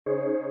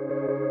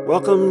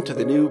Welcome to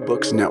the New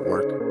Books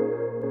Network.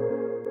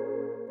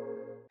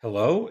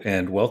 Hello,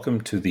 and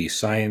welcome to the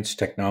Science,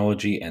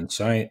 Technology, and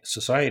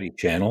Society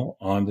channel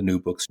on the New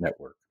Books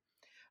Network.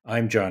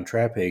 I'm John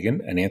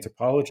Traphagen, an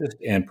anthropologist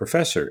and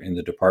professor in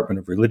the Department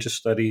of Religious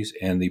Studies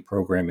and the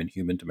Program in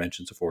Human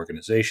Dimensions of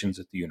Organizations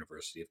at the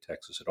University of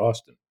Texas at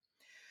Austin.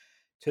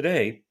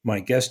 Today,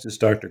 my guest is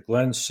Dr.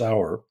 Glenn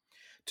Sauer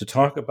to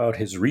talk about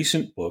his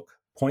recent book,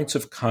 Points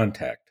of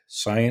Contact: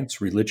 Science,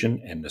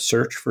 Religion, and the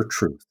Search for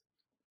Truth,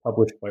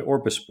 published by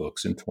Orbis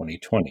Books in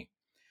 2020.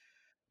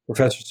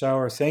 Professor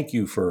Sauer, thank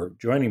you for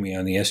joining me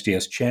on the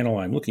SDS channel.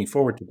 I'm looking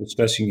forward to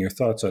discussing your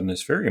thoughts on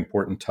this very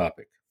important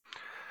topic.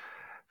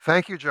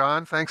 Thank you,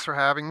 John. Thanks for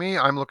having me.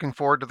 I'm looking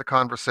forward to the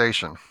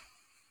conversation.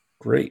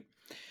 Great.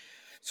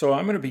 So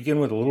I'm going to begin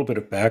with a little bit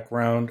of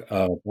background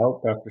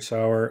about Dr.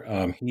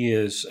 Sauer. He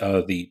is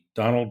the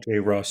Donald J.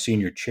 Ross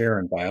Senior Chair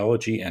in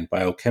Biology and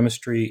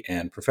Biochemistry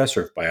and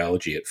Professor of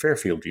Biology at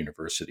Fairfield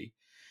University,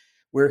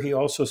 where he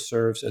also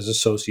serves as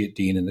Associate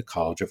Dean in the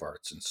College of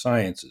Arts and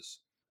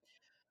Sciences.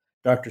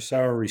 Dr.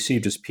 Sauer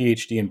received his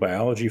PhD in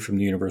biology from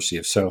the University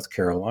of South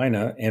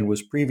Carolina and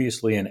was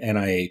previously an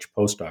NIH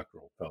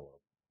postdoctoral fellow.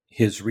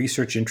 His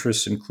research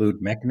interests include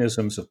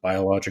mechanisms of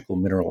biological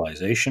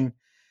mineralization,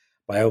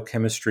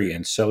 biochemistry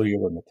and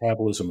cellular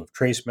metabolism of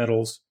trace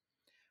metals,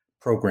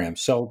 programmed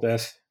cell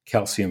death,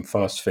 calcium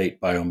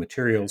phosphate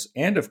biomaterials,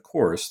 and of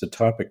course, the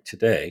topic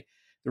today,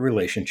 the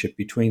relationship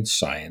between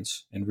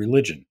science and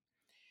religion.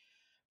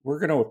 We're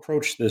going to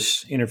approach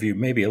this interview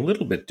maybe a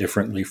little bit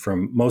differently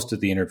from most of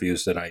the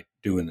interviews that I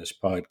do in this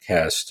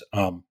podcast.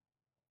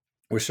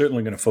 We're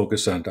certainly going to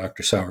focus on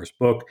Dr. Sauer's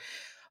book,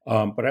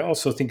 but I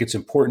also think it's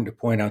important to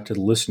point out to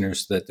the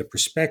listeners that the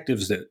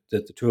perspectives that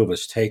the two of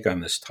us take on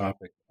this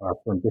topic are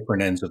from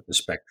different ends of the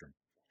spectrum.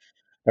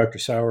 Dr.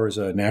 Sauer is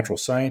a natural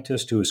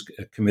scientist who is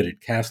a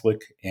committed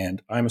Catholic,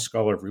 and I'm a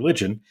scholar of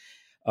religion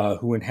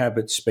who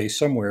inhabits space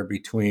somewhere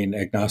between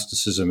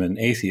agnosticism and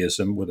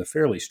atheism with a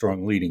fairly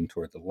strong leaning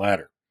toward the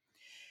latter.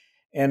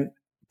 And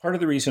part of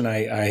the reason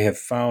I have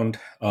found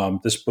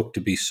this book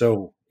to be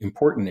so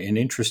important and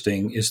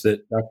interesting is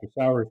that Dr.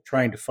 Sauer is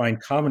trying to find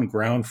common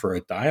ground for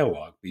a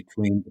dialogue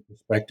between the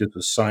perspectives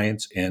of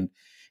science and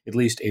at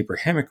least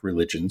Abrahamic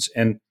religions.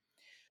 And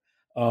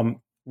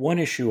one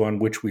issue on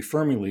which we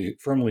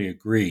firmly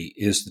agree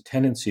is the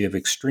tendency of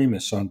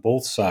extremists on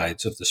both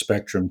sides of the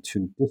spectrum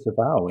to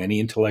disavow any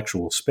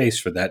intellectual space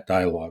for that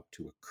dialogue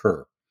to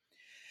occur.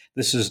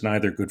 This is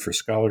neither good for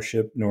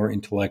scholarship nor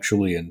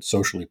intellectually and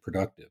socially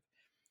productive.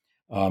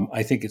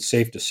 I think it's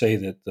safe to say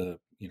that the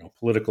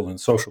political and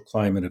social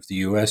climate of the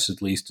U.S.,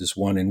 at least, is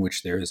one in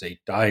which there is a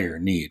dire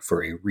need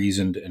for a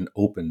reasoned and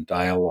open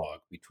dialogue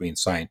between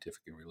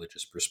scientific and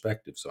religious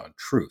perspectives on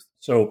truth.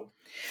 So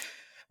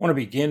I want to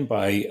begin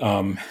by,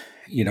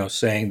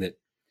 saying that,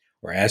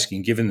 or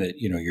asking, given that,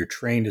 you're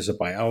trained as a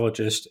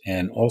biologist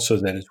and also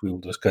that, as we will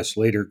discuss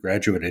later,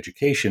 graduate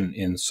education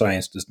in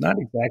science does not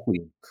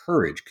exactly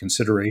encourage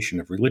consideration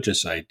of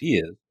religious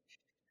ideas.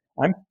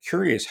 I'm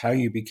curious how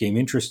you became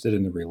interested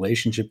in the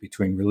relationship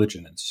between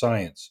religion and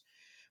science.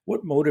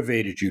 What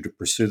motivated you to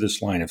pursue this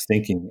line of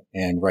thinking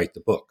and write the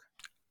book?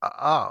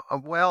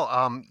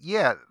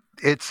 Yeah,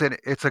 it's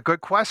a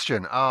good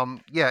question.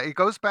 It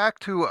goes back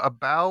to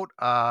about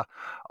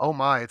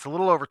it's a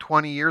little over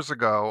 20 years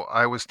ago.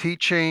 I was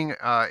teaching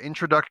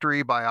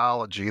introductory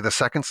biology, the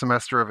second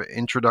semester of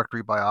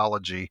introductory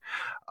biology,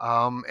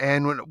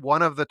 and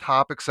one of the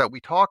topics that we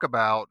talk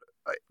about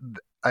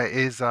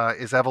is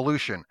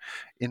evolution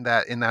in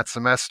that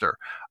semester.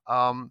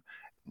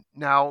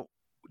 Now,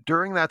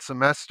 during that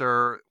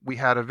semester, we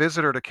had a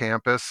visitor to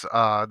campus.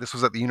 This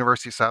was at the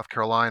University of South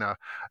Carolina.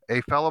 A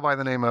fellow by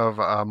the name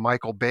of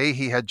Michael Bay.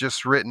 He had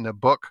just written a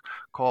book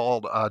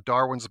called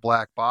Darwin's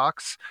Black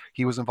Box.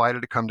 He was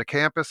invited to come to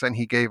campus, and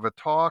he gave a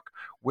talk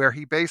where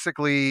he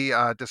basically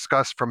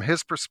discussed from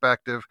his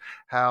perspective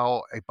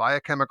how a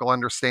biochemical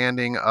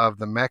understanding of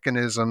the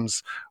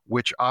mechanisms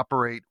which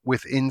operate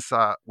within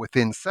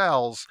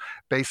cells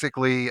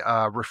basically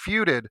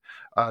refuted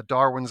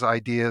Darwin's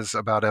ideas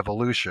about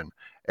evolution.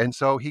 And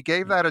so he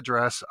gave that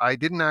address. I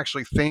didn't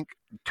actually think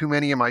too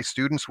many of my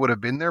students would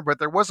have been there, but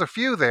there was a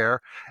few there.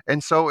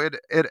 And so it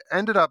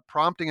ended up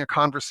prompting a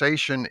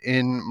conversation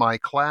in my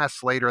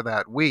class later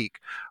that week.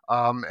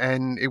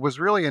 And it was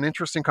really an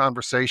interesting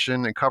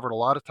conversation. It covered a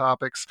lot of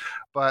topics.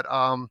 But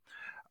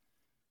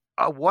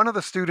one of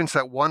the students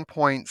at one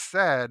point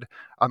said,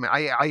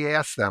 I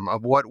asked them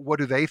of what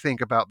do they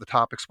think about the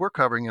topics we're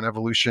covering in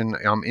evolution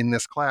in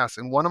this class.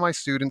 And one of my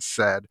students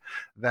said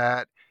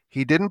that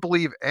he didn't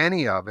believe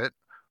any of it,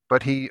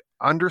 but he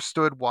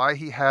understood why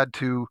he had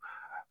to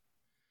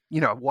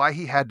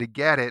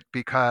get it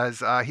because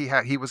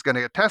he was going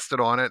to get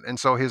tested on it, and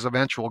so his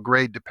eventual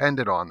grade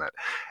depended on that.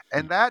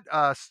 And that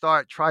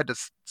tried to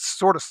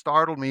sort of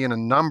startled me in a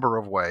number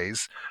of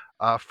ways.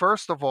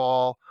 First of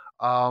all,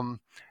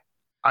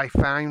 I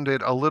found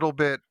it a little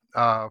bit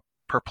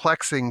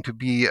perplexing to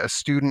be a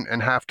student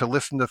and have to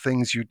listen to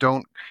things you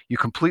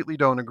completely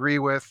don't agree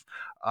with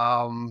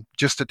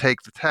just to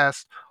take the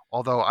test.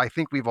 although I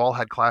think we've all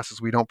had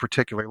classes we don't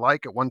particularly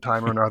like at one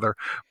time or another.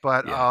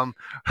 But Yeah.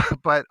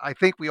 but I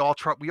think we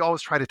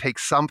always try to take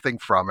something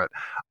from it.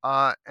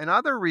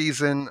 Another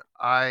reason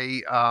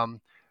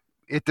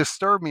it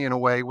disturbed me in a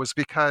way was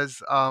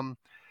because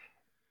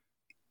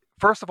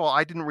first of all,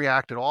 I didn't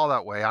react at all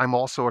that way. I'm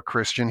also a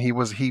Christian.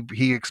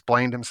 He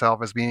explained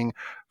himself as being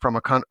from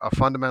a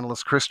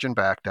fundamentalist Christian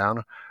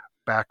background.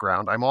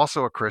 I'm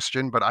also a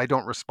Christian, but I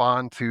don't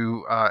respond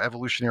to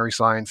evolutionary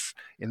science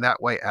in that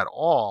way at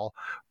all.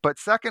 But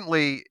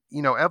secondly,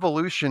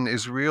 evolution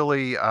is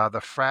really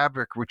the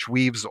fabric which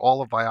weaves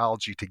all of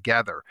biology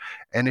together.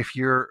 And if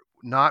you're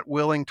not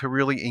willing to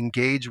really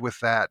engage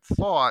with that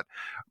thought,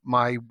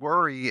 my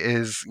worry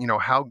is,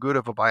 how good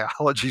of a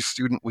biology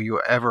student will you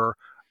ever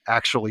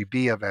actually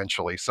be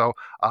eventually? So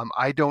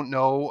I don't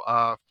know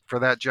for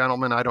that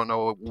gentleman, I don't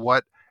know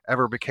what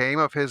ever became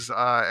of his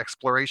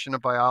exploration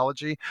of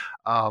biology.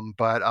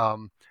 But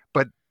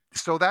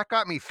so that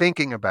got me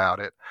thinking about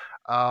it.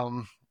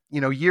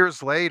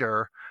 Years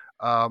later,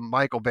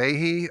 Michael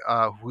Behe,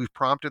 who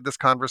prompted this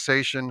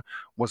conversation,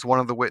 was one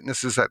of the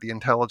witnesses at the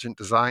intelligent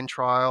design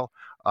trial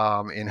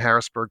in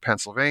Harrisburg,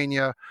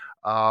 Pennsylvania,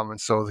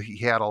 and so he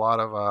had a lot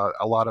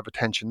of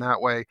attention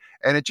that way.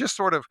 And it just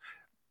sort of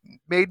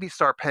made me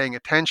start paying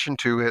attention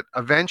to it.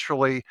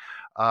 Eventually,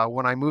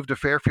 when I moved to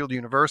Fairfield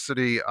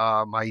University,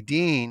 my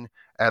dean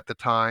at the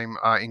time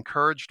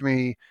encouraged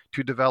me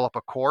to develop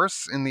a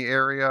course in the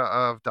area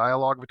of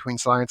dialogue between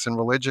science and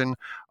religion.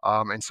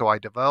 And so I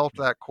developed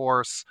that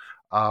course.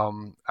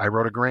 I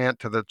wrote a grant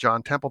to the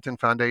John Templeton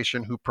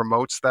Foundation, who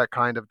promotes that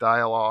kind of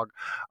dialogue.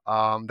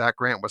 That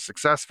grant was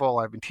successful.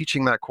 I've been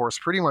teaching that course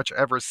pretty much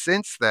ever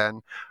since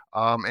then.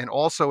 And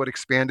also, it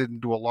expanded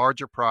into a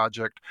larger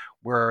project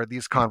where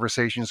these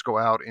conversations go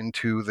out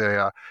into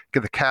the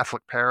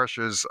Catholic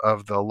parishes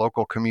of the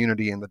local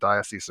community in the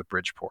Diocese of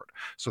Bridgeport.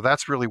 So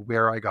that's really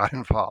where I got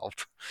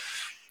involved.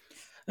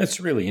 That's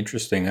really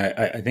interesting.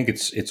 I think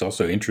it's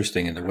also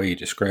interesting in the way you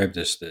described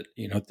this, that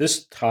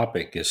this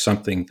topic is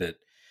something that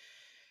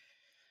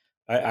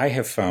I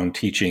have found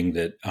teaching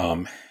that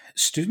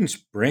students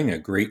bring a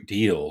great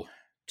deal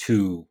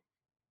to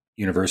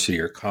university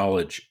or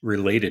college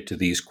related to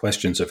these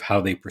questions of how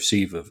they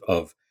perceive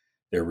of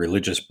their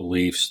religious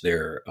beliefs,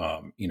 their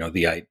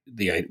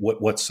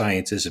what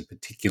science is, and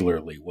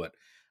particularly what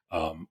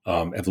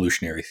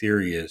evolutionary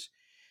theory is,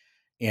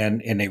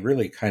 and they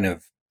really kind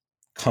of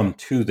come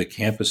to the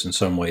campus in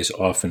some ways,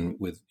 often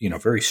with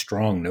very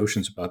strong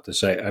notions about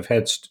this. I've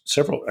had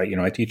several.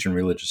 I teach in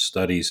religious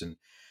studies, and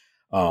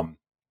um,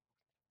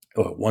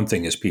 one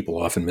thing is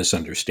people often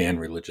misunderstand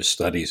religious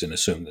studies and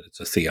assume that it's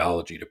a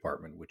theology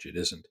department, which it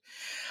isn't.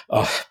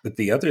 But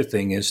the other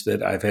thing is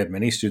that I've had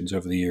many students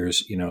over the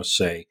years,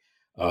 say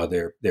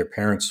their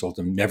parents told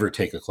them never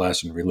take a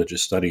class in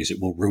religious studies;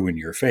 it will ruin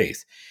your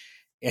faith.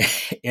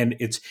 And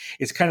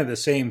it's kind of the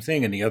same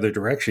thing in the other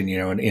direction,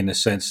 in the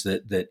sense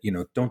that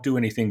don't do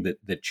anything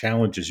that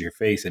challenges your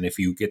faith, and if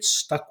you get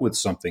stuck with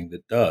something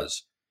that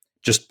does,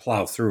 just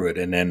plow through it,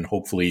 and then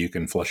hopefully you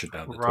can flush it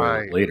down the toilet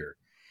Right, later.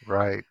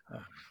 right.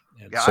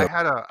 And Yeah, so,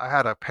 I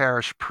had a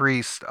parish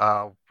priest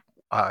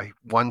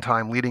one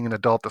time leading an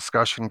adult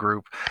discussion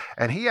group,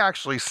 and he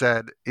actually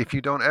said, "If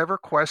you don't ever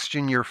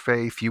question your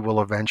faith, you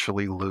will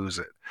eventually lose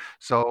it."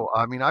 So,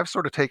 I mean, I've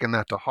sort of taken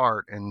that to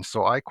heart, and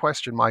so I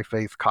question my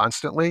faith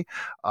constantly,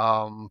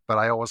 but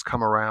I always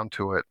come around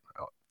to it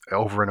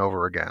over and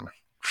over again.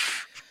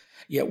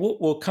 yeah,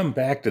 we'll come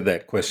back to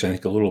that question, I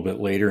think, a little bit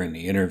later in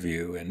the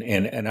interview,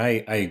 and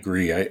I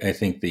agree. I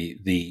think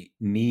the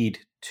need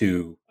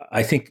to,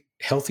 I think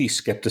healthy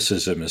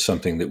skepticism is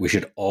something that we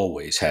should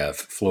always have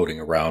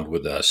floating around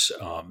with us,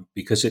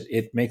 because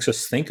it makes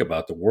us think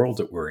about the world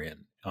that we're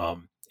in,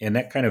 and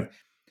that kind of,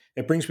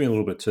 it brings me a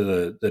little bit to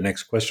the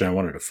next question I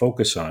wanted to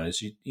focus on.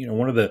 Is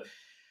one of the,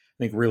 I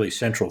think, really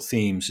central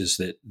themes is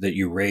that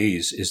you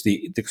raise is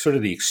the sort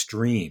of the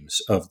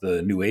extremes of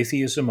the new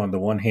atheism on the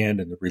one hand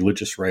and the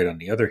religious right on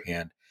the other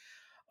hand,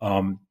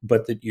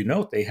 but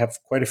that they have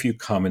quite a few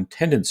common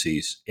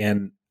tendencies.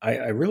 And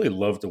I really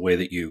love the way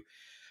that you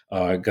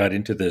got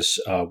into this.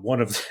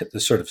 One of the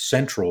sort of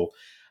central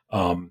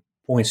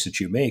points that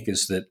you make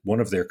is that one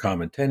of their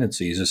common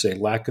tendencies is a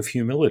lack of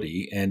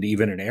humility and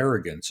even an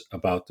arrogance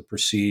about the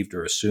perceived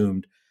or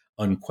assumed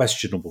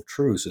unquestionable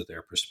truths of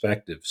their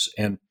perspectives.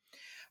 And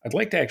I'd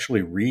like to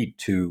actually read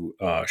two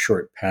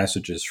short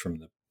passages from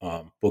the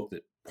book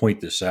that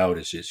point this out.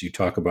 As you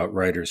talk about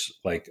writers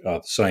like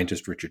the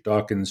scientist Richard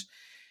Dawkins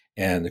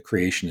and the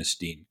creationist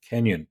Dean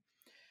Kenyon.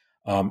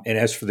 And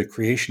as for the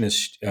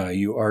creationist,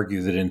 you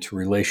argue that in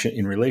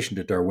relation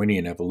to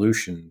Darwinian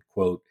evolution,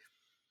 quote,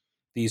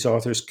 these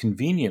authors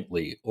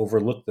conveniently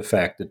overlook the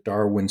fact that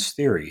Darwin's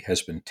theory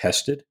has been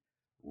tested,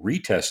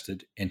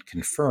 retested, and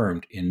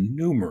confirmed in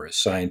numerous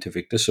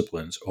scientific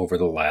disciplines over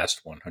the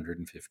last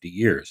 150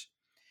 years.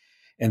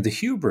 And the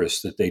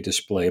hubris that they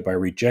display by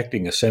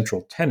rejecting a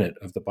central tenet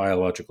of the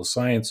biological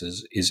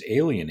sciences is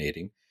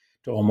alienating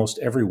to almost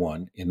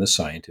everyone in the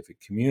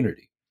scientific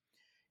community.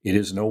 It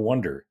is no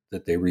wonder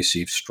that they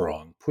receive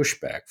strong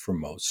pushback from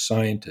most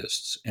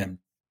scientists. And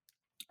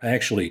I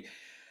actually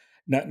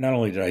not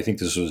only did I think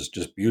this was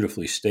just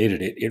beautifully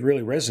stated, it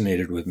really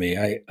resonated with me.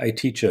 I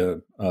teach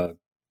a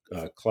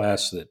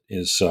class that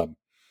is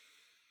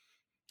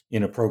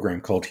in a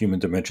program called Human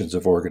Dimensions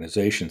of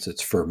Organizations.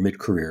 It's for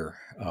mid-career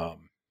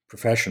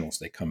professionals.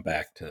 They come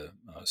back to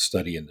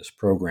study in this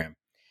program.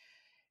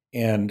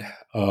 And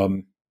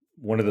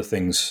one of the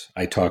things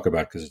I talk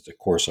about, because it's a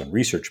course on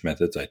research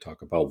methods, I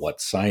talk about what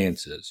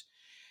science is,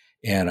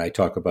 and I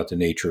talk about the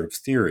nature of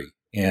theory.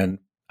 And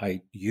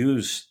I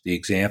use the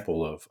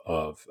example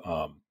of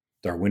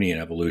Darwinian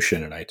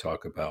evolution, and I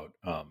talk about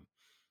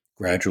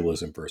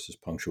gradualism versus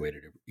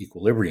punctuated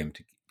equilibrium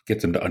to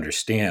get them to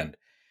understand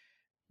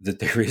that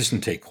there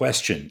isn't a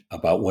question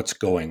about what's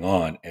going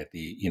on at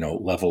the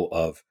level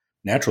of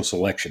natural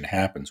selection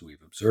happens.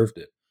 We've observed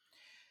it,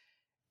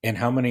 and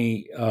how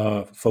many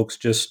folks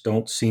just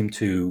don't seem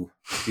to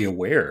be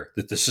aware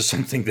that this is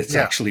something that's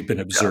Yeah. actually been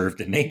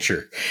observed in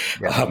nature.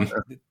 Yeah.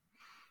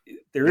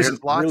 There isn't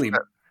really.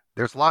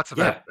 There's lots of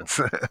Yeah.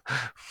 evidence.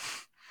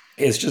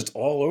 It's just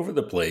all over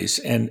the place,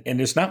 and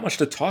there's not much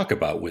to talk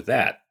about with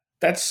that.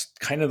 That's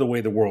kind of the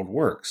way the world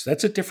works.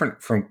 That's a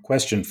different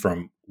question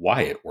from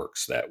why it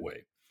works that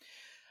way.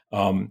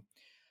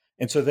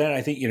 And so then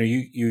I think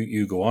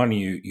you go on,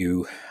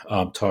 you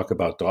talk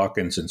about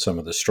Dawkins and some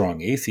of the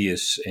strong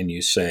atheists, and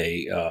you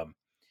say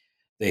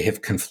they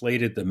have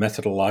conflated the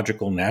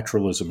methodological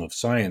naturalism of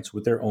science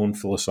with their own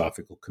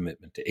philosophical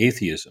commitment to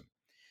atheism.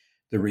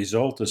 The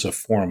result is a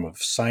form of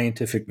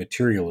scientific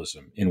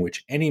materialism in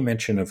which any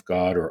mention of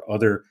God or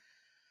other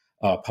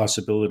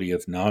possibility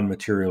of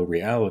non-material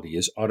reality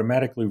is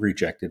automatically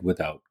rejected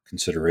without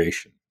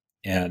consideration.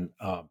 And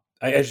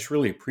I just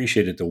really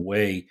appreciated the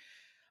way,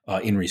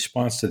 in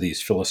response to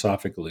these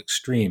philosophical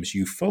extremes,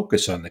 you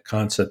focus on the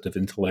concept of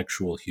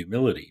intellectual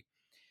humility,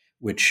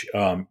 which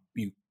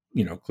you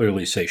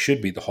clearly say should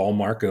be the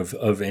hallmark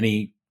of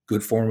any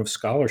good form of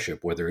scholarship,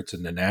 whether it's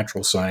in the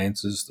natural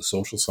sciences, the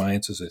social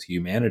sciences, or the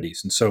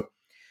humanities. And so,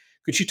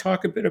 could you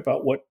talk a bit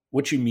about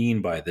what you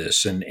mean by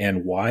this,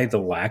 and why the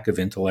lack of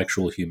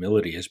intellectual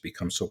humility has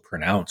become so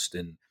pronounced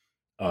in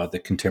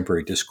the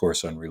contemporary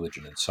discourse on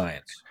religion and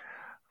science?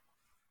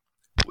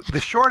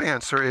 The short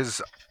answer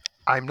is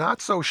I'm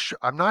not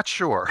I'm not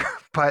sure,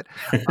 but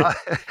uh,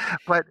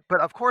 but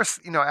of course,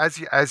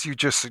 as you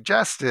just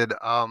suggested,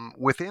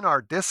 within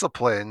our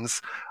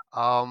disciplines,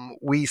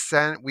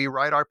 we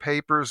write our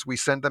papers, we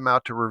send them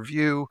out to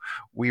review,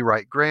 we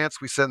write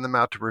grants, we send them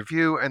out to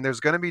review, and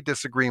there's going to be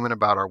disagreement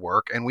about our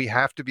work, and we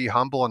have to be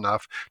humble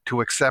enough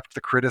to accept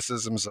the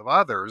criticisms of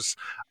others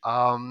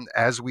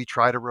as we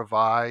try to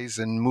revise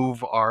and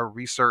move our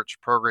research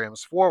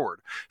programs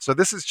forward. So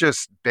this is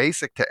just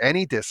basic to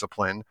any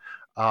discipline,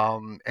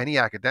 any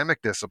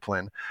academic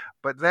discipline.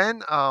 But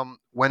then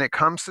when it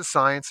comes to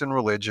science and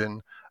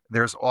religion,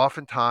 there's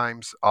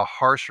oftentimes a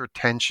harsher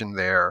tension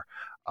there.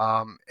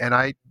 And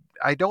I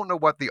don't know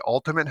what the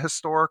ultimate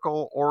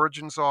historical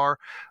origins are.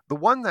 The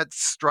one that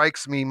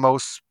strikes me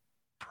most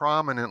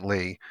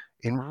prominently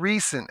in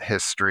recent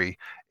history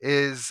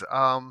is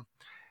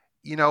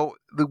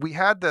we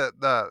had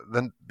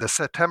the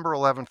September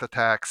 11th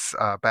attacks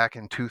back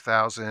in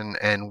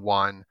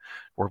 2001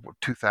 or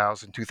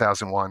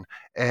 2001,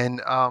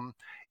 and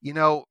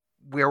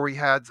where we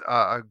had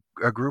a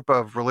group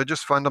of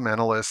religious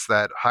fundamentalists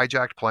that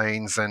hijacked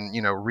planes and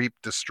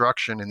reaped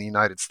destruction in the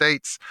United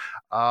States,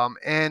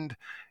 and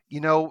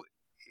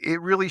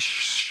it really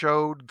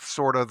showed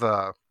sort of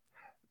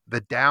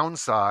the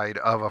downside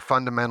of a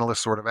fundamentalist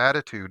sort of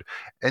attitude.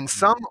 And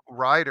some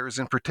writers,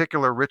 in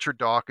particular Richard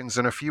Dawkins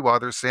and a few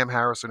others, Sam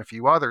Harris and a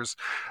few others,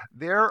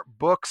 their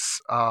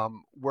books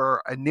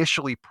were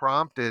initially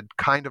prompted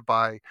kind of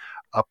by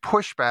a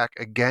pushback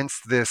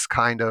against this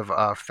kind of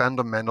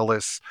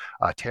fundamentalist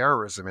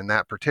terrorism in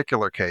that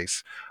particular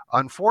case.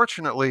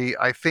 Unfortunately,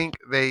 I think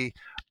they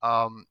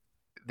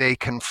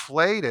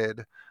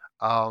conflated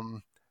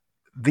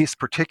this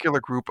particular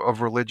group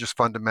of religious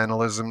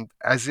fundamentalism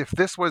as if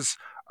this was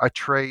a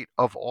trait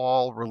of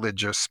all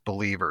religious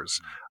believers.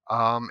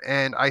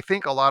 And I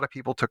think a lot of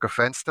people took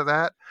offense to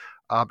that.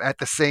 At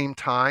the same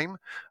time,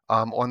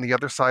 on the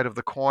other side of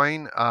the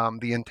coin,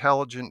 the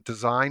intelligent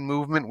design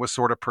movement was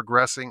sort of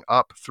progressing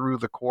up through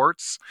the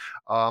courts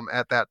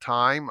at that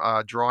time,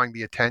 drawing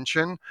the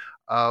attention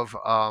of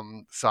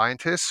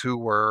scientists who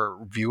were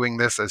viewing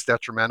this as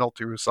detrimental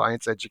to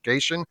science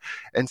education.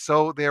 And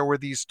so there were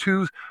these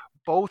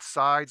both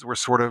sides were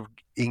sort of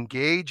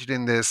engaged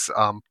in this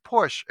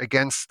push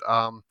against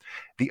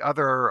the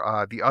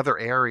other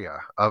area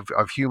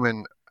of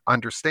human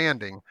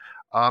understanding,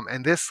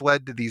 and this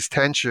led to these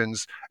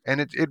tensions.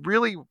 And it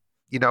really,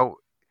 it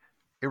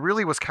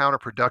really was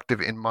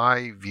counterproductive in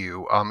my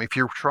view. If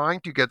you're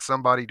trying to get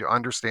somebody to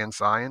understand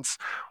science,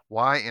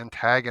 why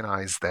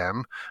antagonize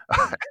them?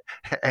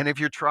 And if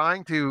you're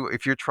trying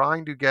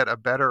to get a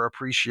better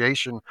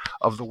appreciation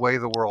of the way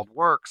the world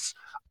works,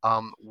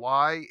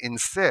 why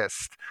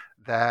insist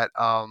that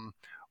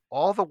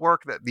all the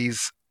work that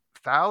these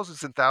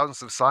thousands and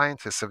thousands of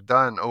scientists have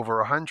done over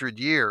 100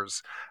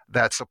 years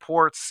that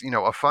supports,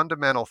 a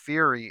fundamental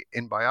theory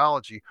in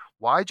biology,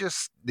 why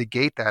just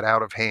negate that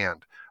out of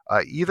hand?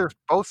 Either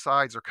both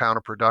sides are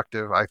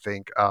counterproductive, I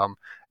think,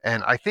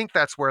 and I think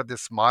that's where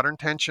this modern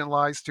tension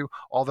lies too.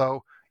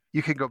 Although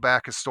you could go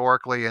back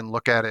historically and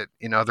look at it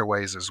in other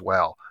ways as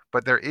well,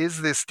 but there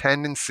is this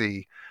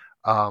tendency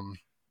um,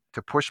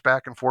 to push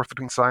back and forth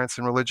between science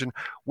and religion.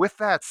 With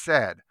that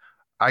said,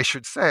 I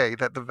should say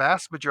that the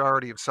vast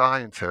majority of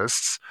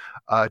scientists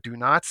do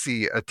not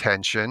see a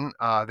tension.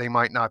 They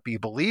might not be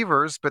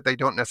believers, but they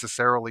don't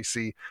necessarily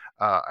see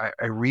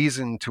a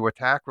reason to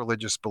attack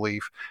religious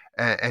belief.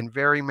 And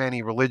very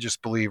many religious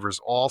believers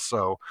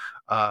also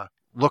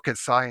look at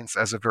science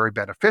as a very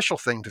beneficial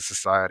thing to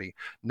society,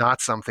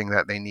 not something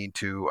that they need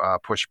to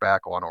push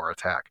back on or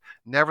attack.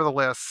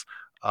 Nevertheless,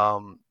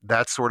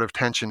 that sort of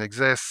tension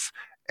exists.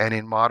 And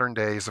in modern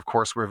days, of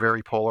course, we're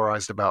very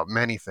polarized about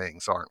many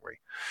things, aren't we?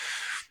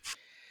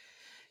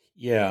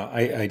 Yeah,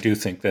 I do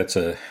think that's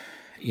I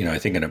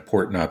think an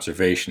important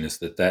observation is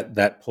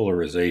that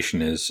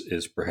polarization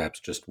is perhaps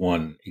just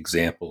one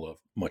example of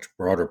much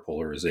broader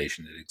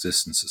polarization that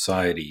exists in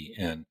society,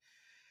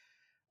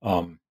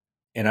 um,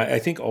 and I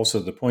think also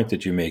the point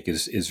that you make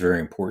is very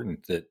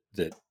important,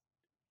 that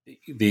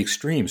the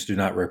extremes do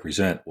not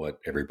represent what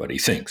everybody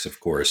thinks, of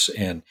course,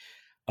 and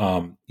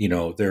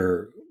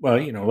they're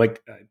well,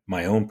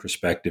 my own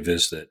perspective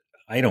is that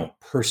I don't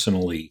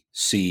personally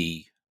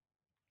see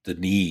the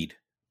need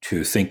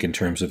to think in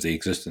terms of the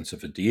existence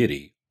of a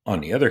deity.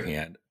 On the other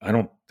hand, I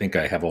don't think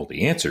I have all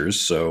the answers.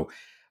 So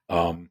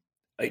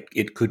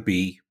it could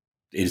be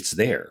it's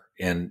there.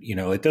 And,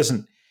 it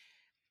doesn't,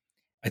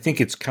 I think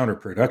it's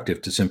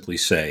counterproductive to simply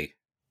say,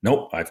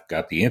 nope, I've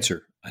got the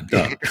answer. I'm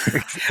done.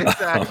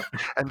 Exactly,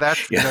 and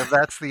that's Yeah.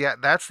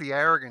 that's the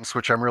arrogance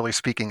which I'm really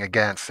speaking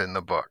against in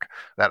the book.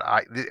 That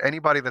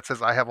anybody that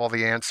says I have all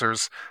the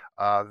answers,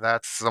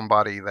 that's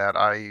somebody that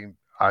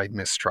I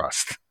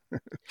mistrust.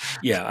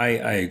 Yeah,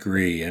 I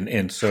agree.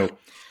 And so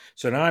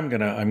now I'm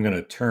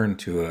gonna turn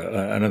to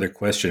another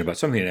question about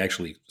something that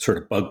actually sort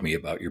of bugged me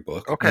about your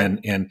book, Okay.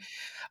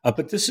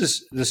 but this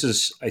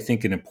is I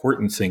think an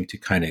important thing to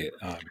kind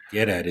of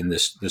get at in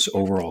this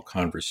overall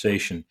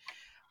conversation.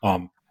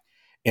 Um,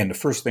 and the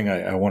first thing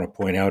I want to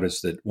point out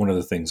is that one of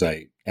the things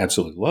I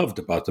absolutely loved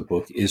about the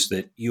book is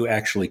that you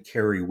actually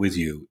carry with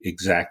you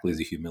exactly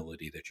the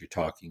humility that you're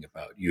talking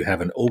about. You have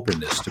an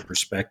openness to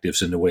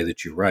perspectives in the way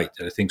that you write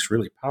that I think is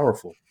really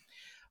powerful.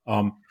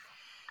 Um,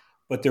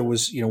 but there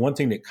was, one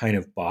thing that kind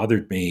of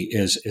bothered me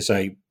is as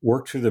I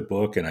worked through the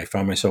book and I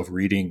found myself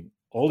reading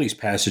all these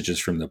passages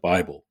from the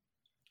Bible,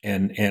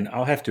 and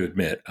I'll have to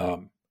admit,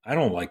 I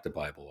don't like the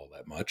Bible all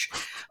that much.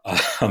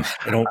 I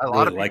don't A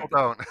lot really of people like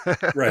the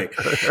don't. right.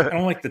 I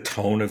don't like the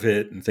tone of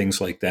it and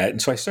things like that.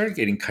 And so I started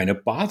getting kind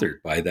of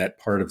bothered by that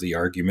part of the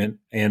argument,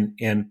 and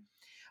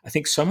I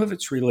think some of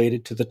it's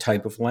related to the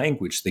type of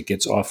language that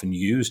gets often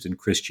used in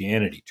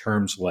Christianity,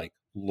 terms like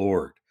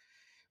Lord,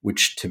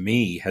 which to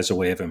me has a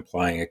way of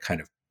implying a kind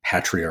of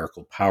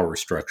patriarchal power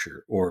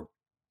structure, or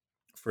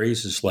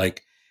phrases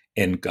like,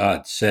 and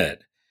God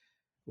said.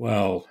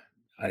 Well,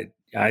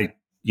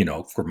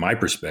 from my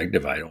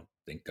perspective, I don't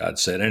think God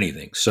said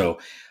anything.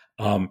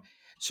 Um,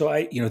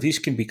 these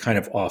can be kind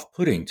of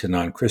off-putting to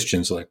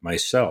non-Christians like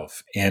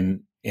myself,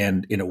 and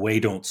in a way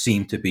don't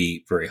seem to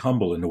be very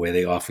humble in the way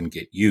they often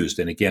get used.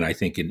 And again, I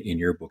think in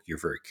your book, you're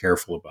very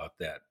careful about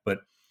that. But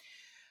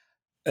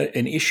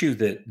an issue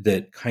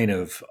that kind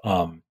of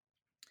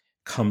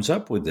comes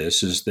up with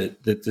this is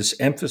that this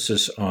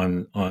emphasis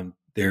on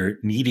there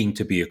needing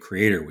to be a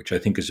creator, which I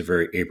think is a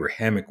very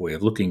Abrahamic way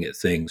of looking at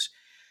things,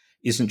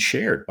 isn't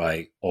shared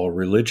by all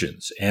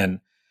religions. And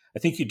I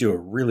think you do a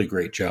really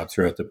great job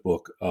throughout the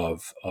book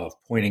of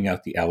pointing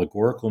out the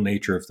allegorical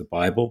nature of the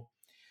Bible.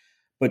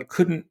 But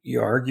couldn't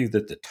you argue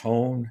that the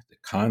tone, the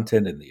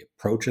content, and the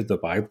approach of the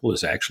Bible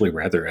is actually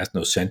rather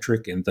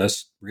ethnocentric and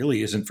thus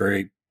really isn't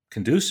very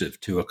conducive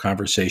to a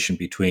conversation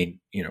between,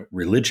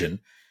 religion,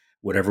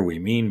 whatever we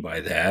mean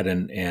by that,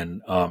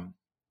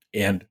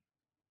 and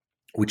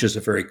which is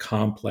a very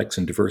complex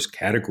and diverse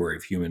category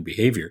of human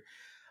behavior,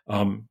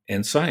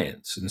 and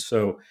science. And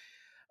so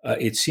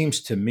it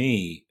seems to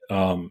me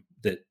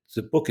that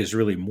the book is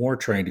really more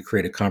trying to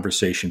create a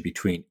conversation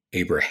between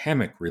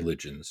Abrahamic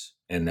religions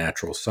and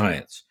natural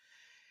science.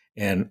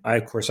 And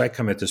of course, I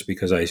come at this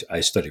because I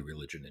study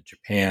religion in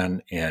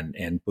Japan,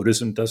 and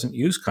Buddhism doesn't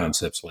use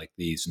concepts like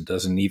these and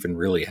doesn't even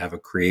really have a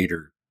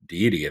creator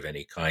deity of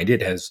any kind.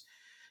 It has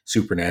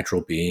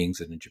supernatural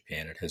beings, and in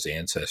Japan, it has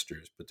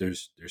ancestors, but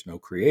there's no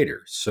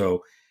creator.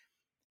 So,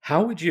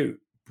 how would you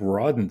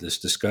broaden this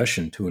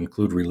discussion to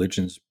include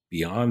religions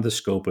beyond the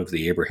scope of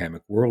the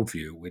Abrahamic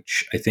worldview,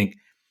 which I think,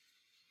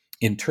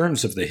 in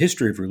terms of the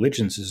history of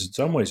religions, is in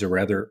some ways a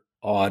rather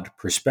odd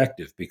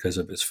perspective because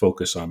of its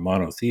focus on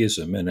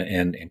monotheism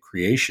and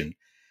creation,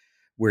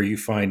 where you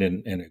find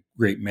in a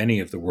great many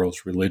of the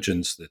world's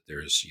religions that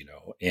there's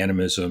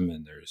animism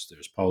and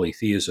there's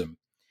polytheism.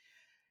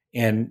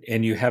 and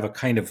you have a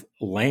kind of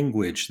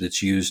language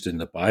that's used in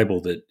the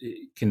Bible that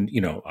can,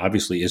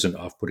 obviously isn't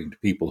off-putting to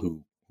people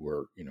who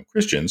are,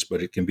 Christians,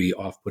 but it can be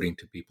off-putting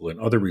to people in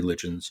other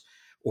religions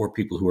or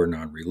people who are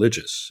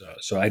non-religious.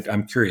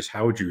 I'm curious,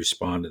 how would you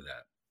respond to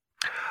that?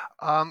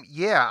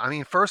 Yeah, I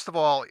mean, first of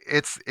all,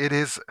 it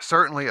is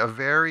certainly a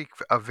very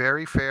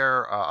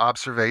fair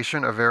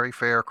observation, a very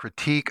fair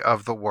critique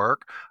of the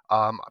work.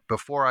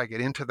 Before I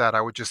get into that,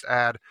 I would just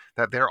add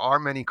that there are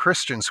many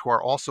Christians who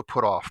are also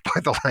put off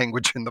by the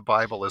language in the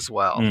Bible as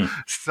well.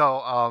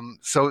 Mm.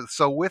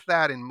 So with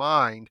that in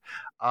mind,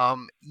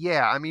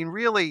 yeah, I mean,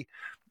 really,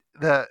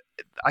 the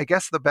I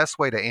guess the best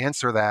way to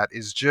answer that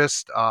is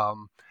just uh,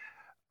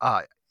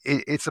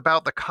 it's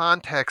about the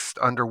context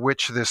under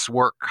which this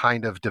work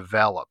kind of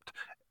developed.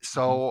 Mm-hmm.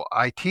 So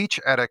I teach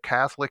at a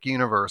Catholic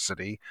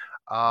university.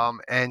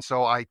 And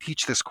so I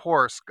teach this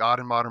course, God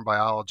and Modern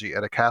Biology,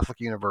 at a Catholic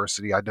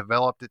university. I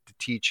developed it to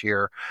teach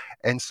here.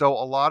 And so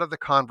a lot of the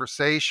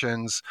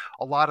conversations,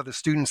 a lot of the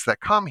students that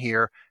come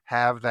here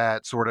have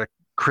that sort of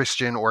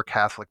Christian or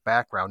Catholic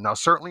background. Now,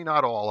 certainly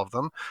not all of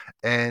them.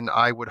 And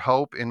I would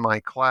hope in my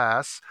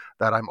class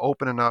that I'm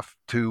open enough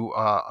to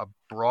a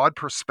broad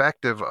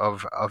perspective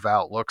of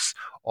outlooks,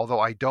 although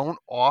I don't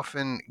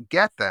often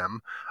get them.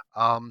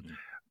 Um,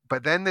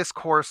 but then this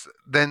course,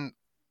 then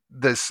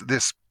this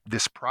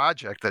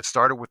project that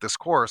started with this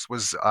course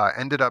was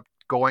ended up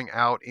going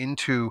out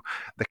into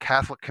the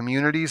Catholic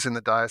communities in the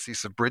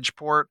Diocese of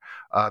Bridgeport.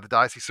 The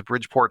Diocese of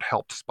Bridgeport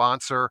helped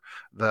sponsor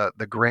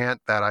the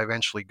grant that I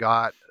eventually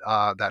got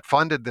that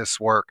funded this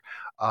work.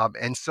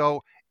 And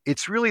so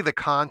it's really the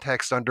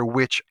context under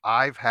which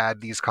I've had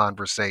these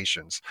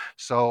conversations.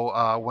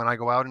 So when I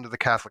go out into the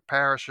Catholic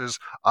parishes,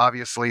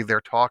 obviously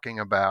they're talking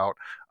about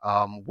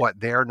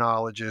what their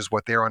knowledge is,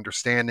 what their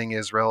understanding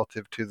is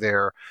relative to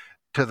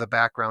the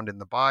background in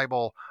the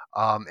Bible.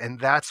 And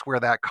that's where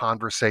that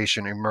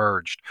conversation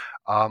emerged.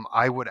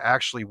 I would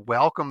actually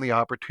welcome the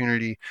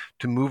opportunity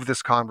to move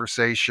this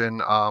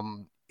conversation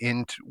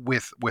into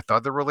with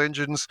other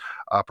religions.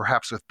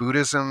 Perhaps with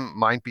Buddhism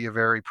might be a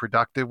very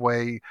productive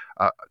way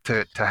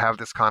to have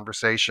this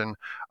conversation.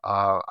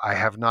 I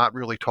have not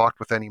really talked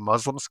with any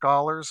Muslim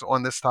scholars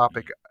on this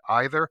topic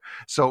either.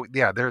 So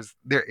yeah,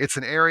 it's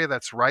an area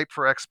that's ripe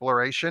for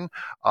exploration.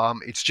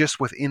 It's just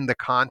within the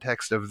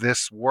context of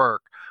this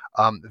work.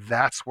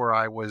 That's where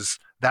I was.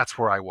 That's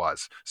where I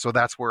was. So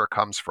that's where it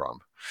comes from.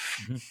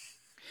 Mm-hmm.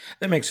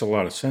 That makes a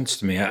lot of sense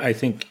to me. I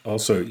think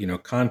also,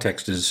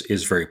 context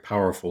is very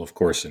powerful, of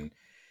course, in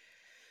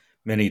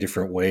many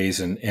different ways.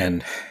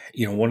 And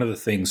one of the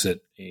things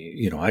that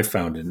I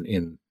found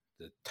in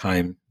the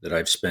time that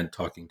I've spent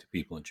talking to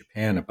people in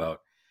Japan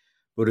about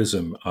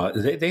Buddhism,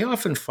 they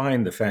often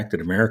find the fact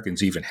that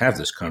Americans even have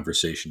this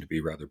conversation to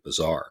be rather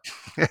bizarre,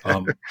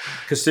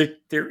 because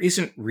there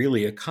isn't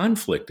really a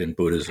conflict in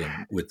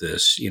Buddhism with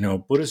this.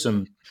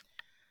 Buddhism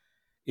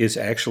is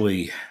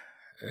actually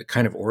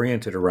kind of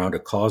oriented around a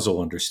causal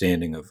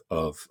understanding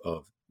of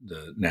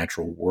the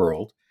natural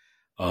world,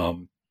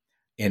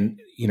 and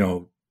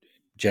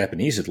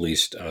Japanese, at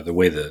least, the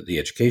way the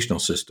educational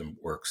system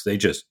works,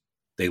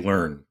 they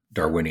learn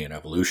Darwinian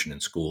evolution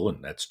in school,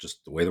 and that's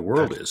just the way the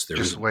world is. There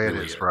just isn't the way really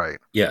it is, right?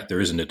 Yeah, there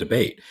isn't a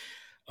debate,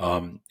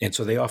 and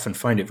so they often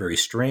find it very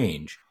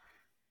strange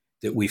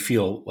that we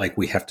feel like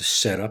we have to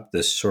set up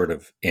this sort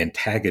of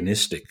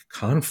antagonistic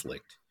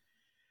conflict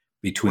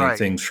between Right.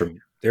 things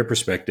from their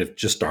perspective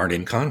just aren't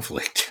in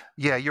conflict.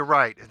 Yeah, you're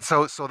right. And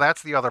so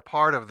that's the other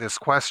part of this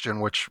question,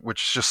 which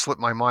just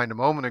slipped my mind a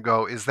moment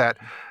ago, is that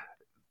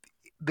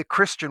the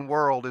Christian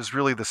world is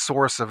really the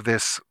source of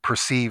this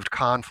perceived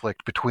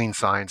conflict between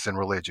science and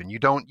religion. You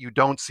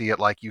don't see it,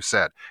 like you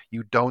said.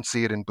 You don't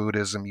see it in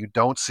Buddhism. You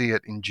don't see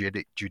it in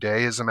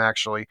Judaism.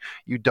 Actually,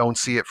 you don't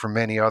see it for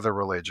many other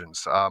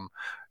religions.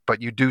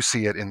 But you do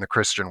see it in the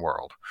Christian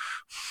world.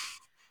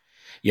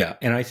 Yeah,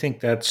 and I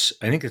think it's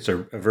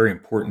a very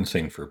important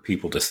thing for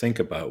people to think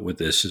about with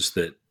this, is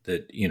that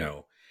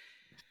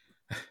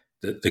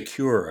the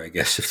cure, I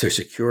guess, if there's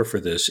a cure for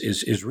this,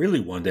 is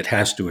really one that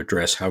has to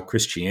address how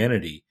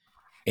Christianity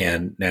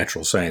and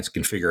natural science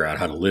can figure out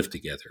how to live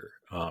together.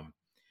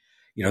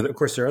 Of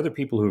course, there are other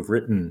people who have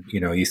written.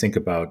 You think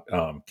about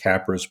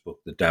Capra's book,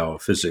 The Tao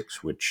of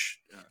Physics, which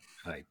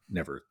I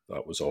never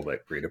thought was all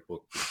that great a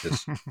book,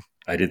 because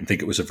I didn't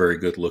think it was a very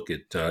good look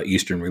at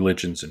Eastern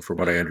religions, and from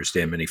what I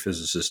understand, many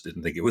physicists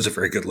didn't think it was a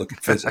very good look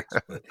at physics.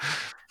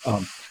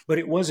 But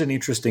it was an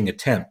interesting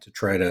attempt to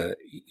try to,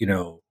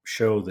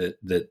 show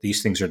that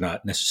these things are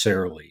not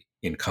necessarily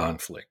in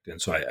conflict, and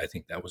so I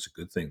think that was a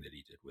good thing that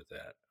he did with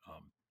that.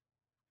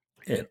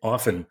 And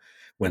often,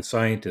 when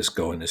scientists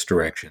go in this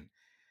direction,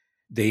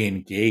 they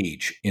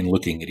engage in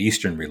looking at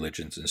Eastern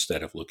religions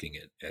instead of looking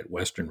at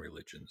Western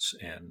religions.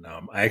 And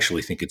I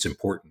actually think it's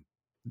important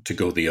to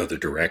go the other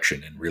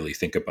direction and really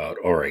think about,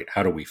 all right,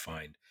 how do we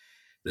find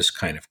this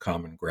kind of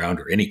common ground,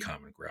 or any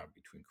common ground,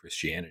 between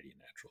Christianity and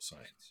natural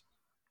science?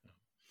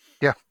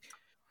 Yeah.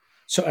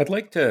 So I'd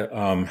like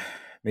to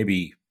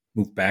maybe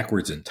move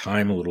backwards in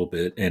time a little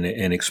bit and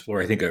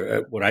explore, I think,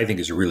 what I think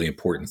is a really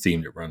important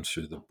theme that runs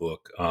through the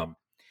book.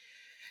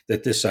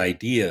 that this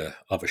idea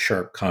of a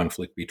sharp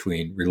conflict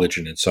between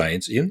religion and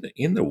science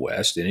in the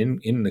West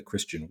and in the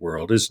Christian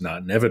world is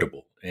not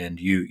inevitable. And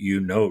you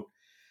note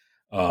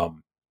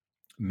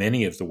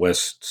many of the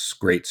West's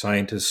great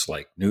scientists,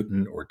 like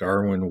Newton or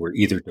Darwin, were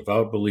either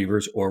devout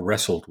believers or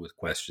wrestled with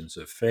questions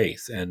of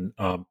faith. And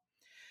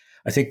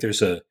I think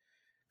there's a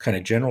kind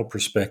of general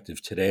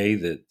perspective today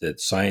that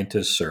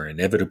scientists are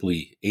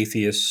inevitably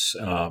atheists.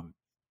 And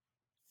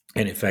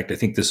in fact, I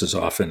think this is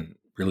often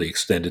really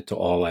extended to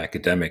all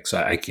academics.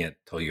 I can't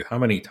tell you how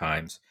many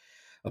times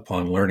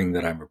upon learning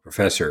that I'm a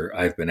professor,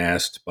 I've been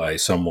asked by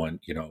someone,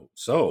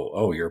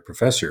 oh, you're a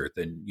professor,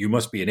 then you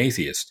must be an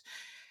atheist.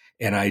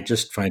 And I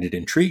just find it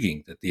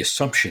intriguing that the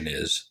assumption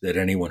is that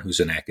anyone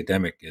who's an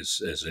academic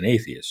is an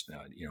atheist.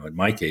 Now, in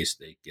my case,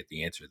 they get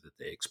the answer that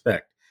they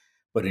expect.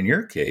 But in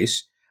your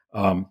case,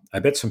 I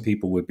bet some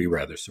people would be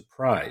rather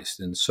surprised.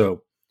 And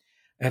so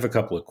I have a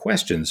couple of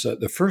questions.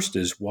 The first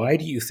is, why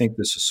do you think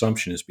this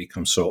assumption has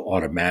become so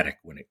automatic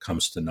when it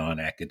comes to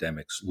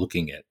non-academics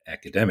looking at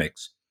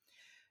academics?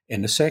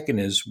 And the second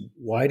is,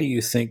 why do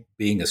you think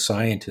being a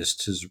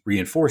scientist has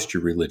reinforced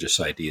your religious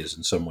ideas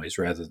in some ways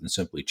rather than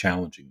simply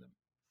challenging them?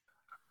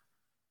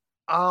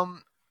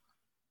 Um,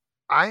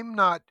 I'm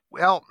not,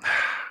 well,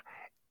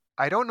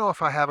 I don't know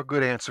if I have a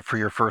good answer for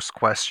your first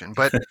question,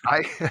 but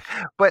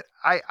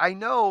I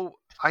know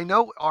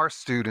our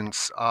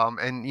students,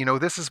 and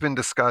this has been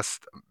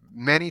discussed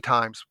many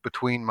times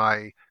between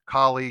my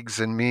colleagues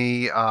and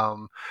me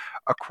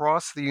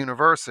across the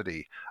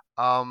university.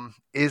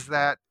 Is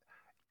that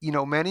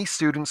many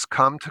students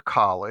come to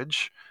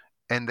college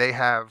and they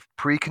have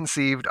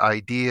preconceived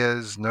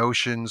ideas,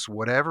 notions,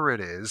 whatever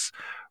it is,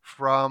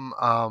 from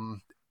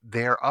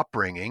their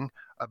upbringing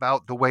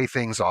about the way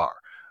things are,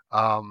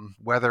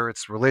 whether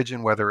it's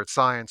religion, whether it's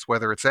science,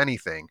 whether it's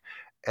anything.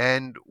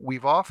 And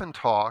we've often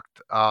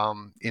talked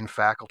in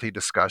faculty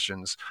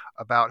discussions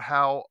about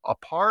how a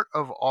part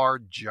of our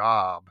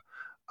job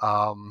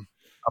as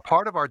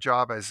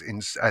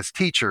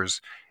teachers,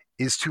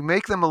 is to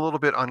make them a little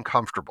bit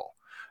uncomfortable,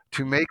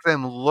 to make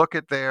them look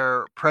at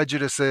their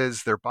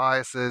prejudices, their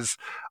biases,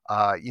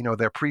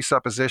 their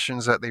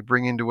presuppositions that they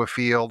bring into a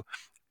field,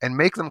 and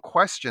make them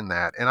question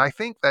that. And I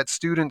think that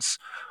students,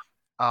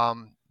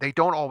 they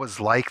don't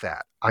always like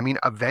that. I mean,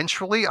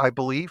 eventually, I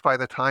believe by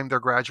the time they're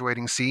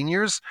graduating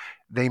seniors,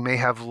 they may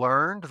have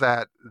learned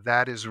that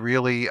that is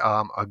really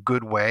a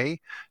good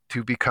way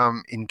to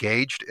become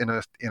engaged in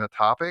a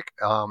topic,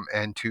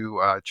 and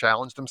to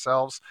challenge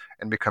themselves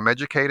and become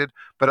educated.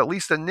 But at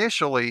least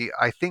initially,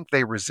 I think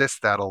they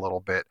resist that a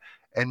little bit,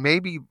 and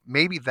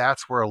maybe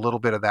that's where a little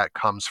bit of that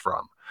comes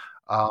from.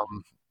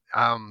 Um,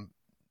 um,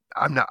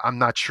 I'm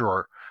not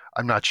sure.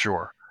 I'm not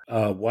sure.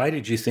 Why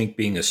did you think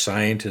being a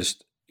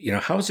scientist,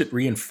 how has it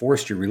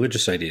reinforced your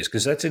religious ideas?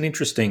 Because that's an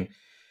interesting,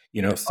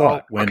 Oh,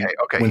 thought okay,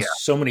 okay, when yeah.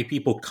 so many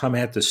people come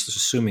at this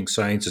assuming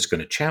science is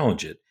going to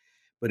challenge it.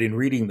 But in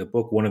reading the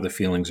book, one of the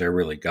feelings I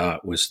really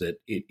got was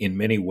that in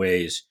many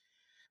ways,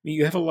 I mean,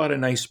 you have a lot of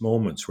nice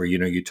moments where,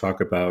 you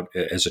talk about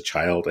as a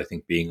child, I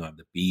think being on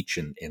the beach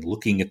and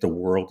looking at the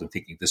world and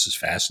thinking this is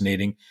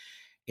fascinating.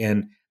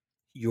 And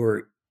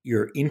your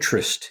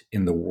interest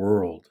in the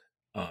world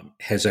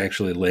has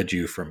actually led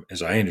you from,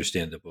 as I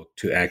understand the book,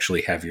 to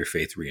actually have your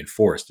faith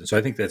reinforced. And so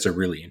I think that's a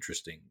really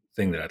interesting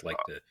thing that I'd like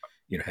to,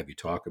 have you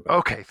talk about.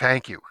 Okay,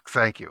 thank you,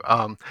 thank you.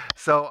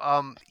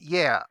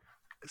 Yeah.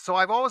 So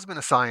I've always been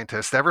a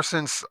scientist ever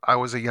since I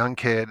was a young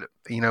kid.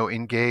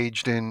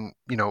 Engaged in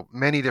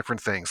many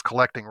different things,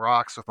 collecting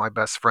rocks with my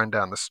best friend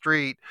down the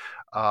street,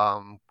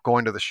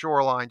 going to the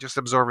shoreline, just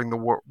observing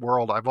the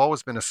world. I've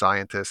always been a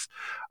scientist,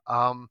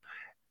 um,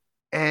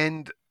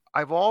 and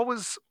I've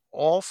always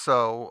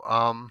also,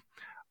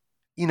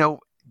 you know,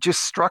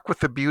 just struck with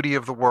the beauty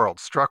of the world,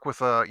 struck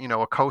with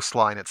a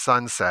coastline at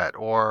sunset,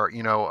 or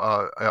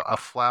a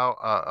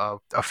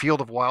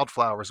field of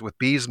wildflowers with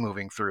bees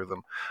moving through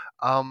them.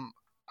 Um,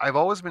 I've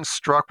always been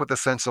struck with a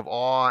sense of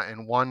awe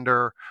and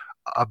wonder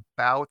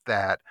about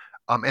that.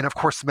 And of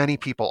course, many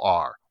people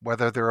are,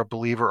 whether they're a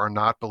believer or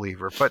not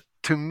believer. But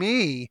to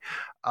me,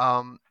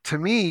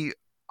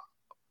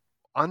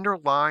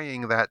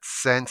 underlying that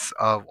sense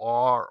of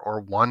awe or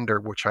wonder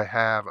which I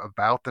have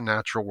about the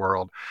natural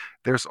world,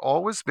 there's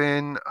always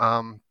been,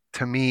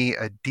 to me,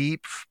 a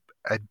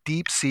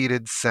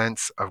deep-seated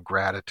sense of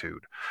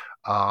gratitude,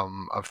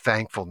 of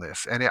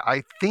thankfulness. And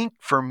I think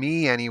for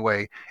me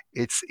anyway,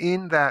 it's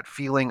in that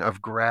feeling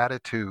of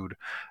gratitude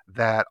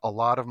that a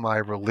lot of my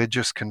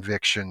religious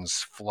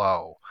convictions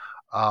flow.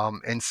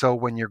 And so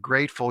when you're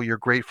grateful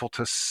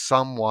to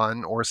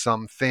someone or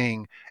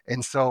something.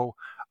 And so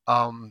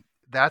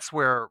that's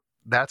where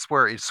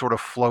it sort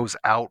of flows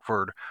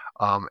outward,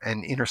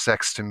 and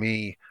intersects to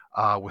me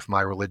with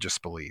my religious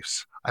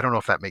beliefs. I don't know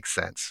if that makes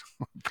sense.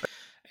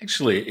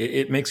 Actually,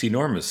 it makes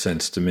enormous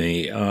sense to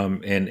me.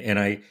 And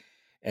I,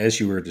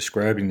 as you were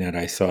describing that,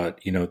 I thought,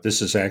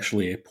 this is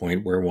actually a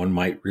point where one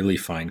might really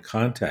find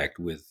contact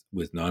with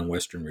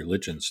non-Western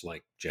religions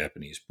like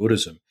Japanese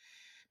Buddhism,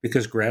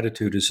 because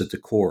gratitude is at the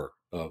core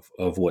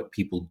of what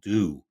people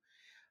do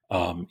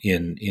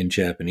in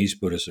Japanese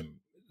Buddhism.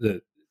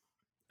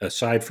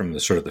 aside from the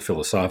sort of the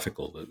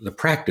philosophical, the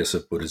practice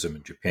of Buddhism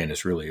in Japan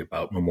is really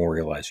about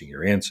memorializing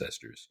your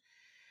ancestors,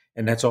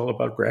 and that's all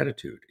about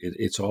gratitude.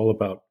 It's all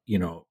about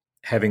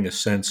having a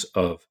sense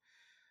of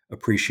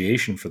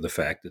appreciation for the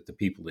fact that the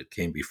people that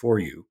came before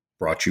you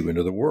brought you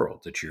into the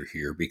world, that you're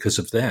here because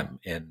of them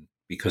and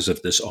because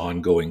of this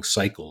ongoing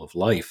cycle of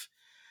life.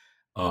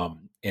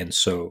 And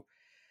so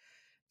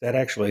that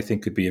actually, I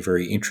think, could be a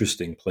very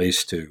interesting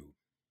place to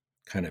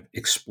kind of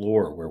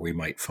explore where we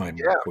might find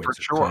more Yeah, for points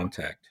of sure.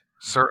 contact.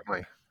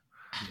 Certainly.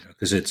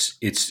 Because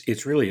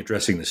it's really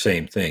addressing the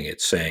same thing.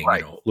 It's saying,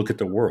 Right. look at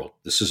the world.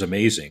 This is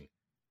amazing.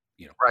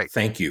 Right.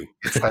 Thank you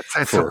It's that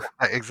sense of for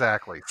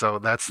exactly. So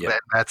yeah.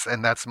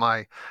 that's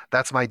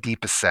my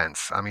deepest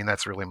sense. I mean,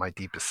 that's really my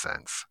deepest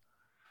sense.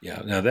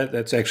 Yeah, now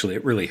that's actually,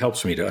 it really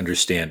helps me to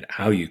understand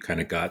how you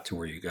kind of got to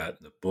where you got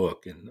in the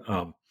book. And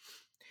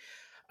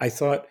I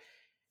thought,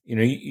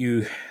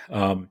 you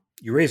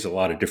raise a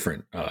lot of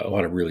different, a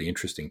lot of really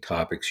interesting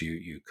topics.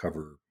 You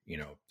cover,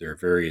 there are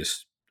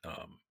various,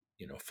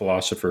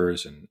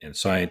 philosophers and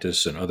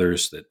scientists and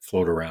others that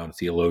float around,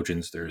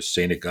 theologians. There's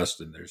Saint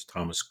Augustine, there's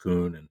Thomas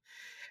Kuhn,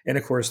 and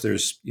of course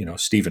there's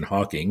Stephen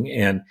Hawking.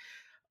 And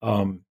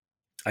um,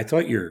 I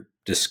thought your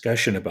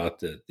discussion about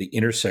the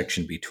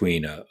intersection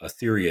between a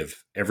theory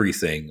of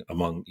everything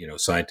among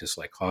scientists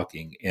like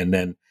Hawking, and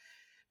then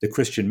the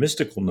Christian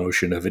mystical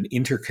notion of an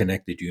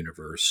interconnected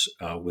universe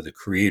with a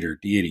creator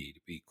deity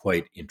to be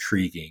quite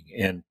intriguing.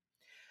 And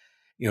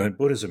in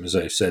Buddhism, as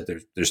I've said,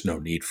 there's no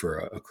need for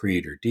a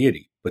creator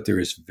deity, but there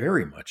is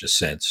very much a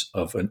sense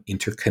of an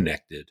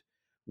interconnected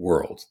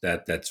world.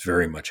 That's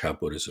very much how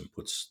Buddhism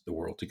puts the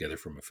world together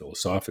from a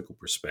philosophical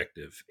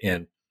perspective.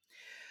 And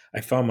I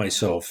found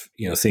myself,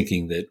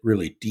 thinking that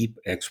really deep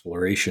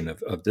exploration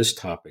of this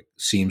topic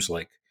seems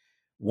like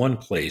one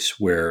place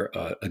where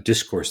a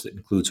discourse that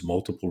includes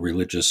multiple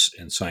religious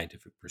and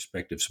scientific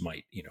perspectives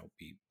might,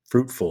 be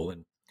fruitful.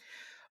 And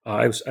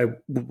I was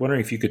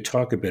wondering if you could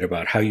talk a bit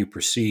about how you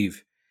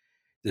perceive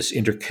this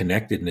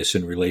interconnectedness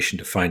in relation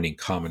to finding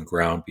common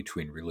ground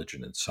between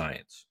religion and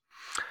science.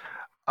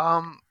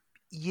 Um,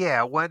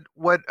 yeah, what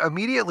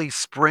immediately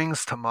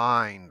springs to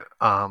mind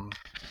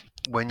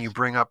when you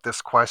bring up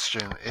this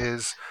question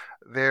is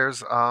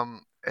there's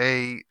a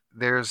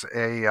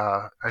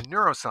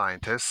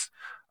neuroscientist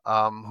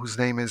whose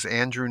name is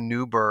Andrew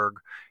Newberg.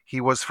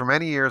 He was for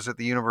many years at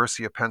the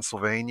University of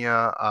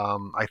Pennsylvania.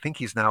 I think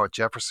he's now at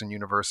Jefferson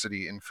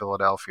University in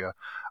Philadelphia.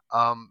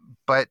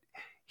 But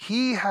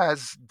he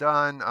has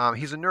done.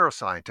 He's a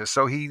neuroscientist,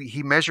 so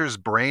he measures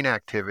brain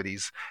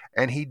activities,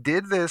 and he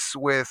did this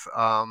with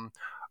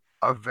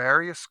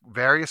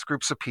various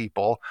groups of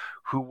people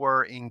who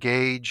were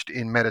engaged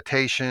in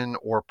meditation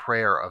or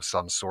prayer of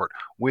some sort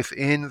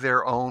within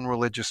their own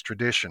religious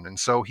tradition. And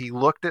so he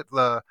looked at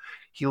the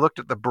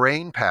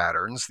brain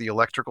patterns, the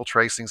electrical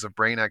tracings of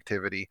brain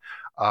activity.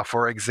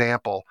 For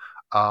example,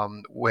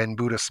 when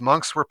Buddhist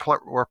monks were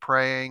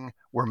praying,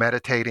 were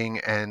meditating,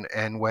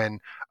 and when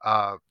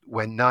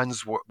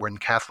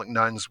Catholic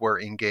nuns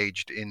were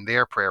engaged in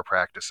their prayer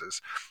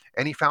practices,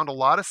 and he found a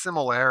lot of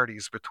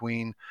similarities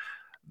between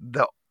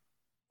the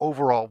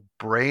overall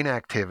brain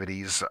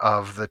activities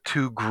of the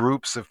two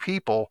groups of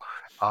people,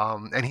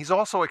 and he's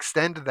also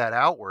extended that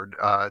outward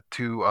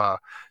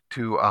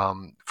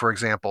for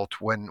example,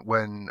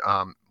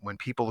 when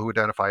people who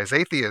identify as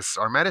atheists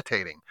are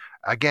meditating.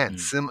 Again,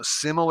 Mm.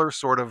 similar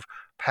sort of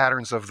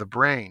patterns of the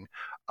brain,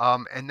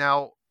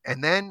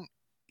 and then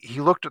he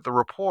looked at the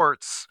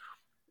reports,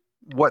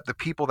 what the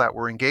people that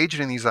were engaged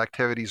in these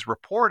activities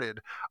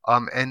reported,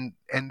 and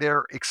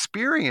their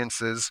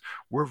experiences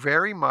were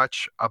very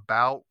much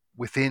about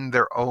within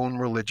their own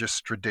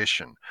religious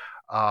tradition.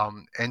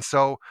 And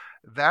so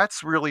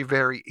that's really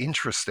very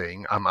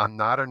interesting. I'm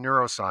not a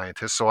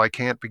neuroscientist, so I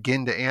can't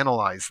begin to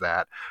analyze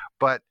that.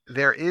 But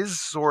there is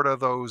sort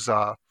of those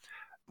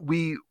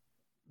we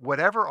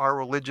whatever our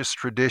religious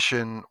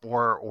tradition,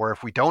 or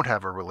if we don't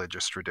have a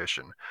religious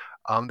tradition,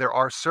 there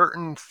are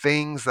certain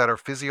things that are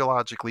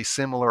physiologically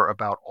similar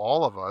about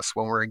all of us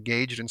when we're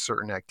engaged in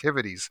certain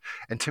activities.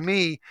 And to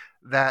me,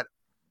 that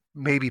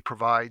maybe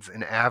provides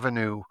an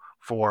avenue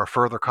for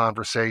further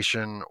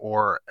conversation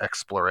or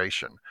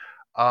exploration.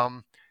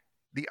 Um,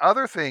 the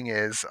other thing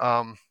is,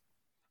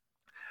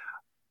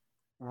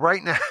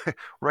 right now,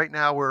 right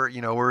now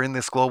we're in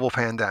this global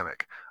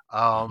pandemic.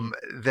 Hmm.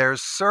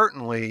 There's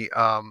certainly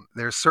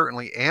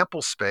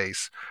ample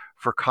space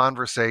for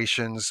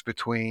conversations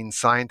between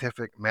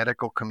scientific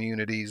medical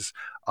communities,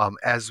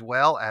 as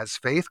well as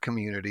faith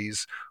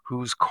communities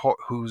whose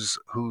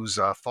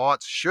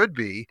thoughts should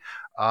be,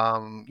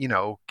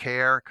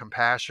 care,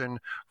 compassion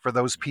for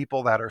those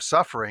people that are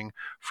suffering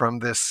from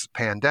this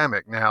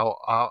pandemic. Now,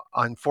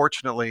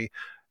 unfortunately,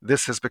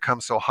 this has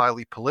become so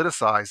highly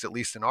politicized, at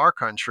least in our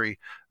country,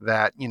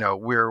 that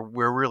we're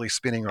really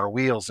spinning our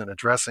wheels in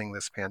addressing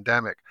this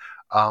pandemic.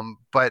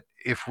 But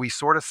if we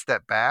sort of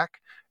step back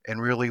and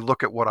really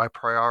look at what our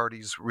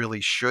priorities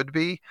really should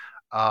be,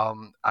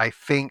 I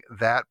think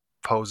that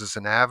poses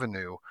an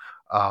avenue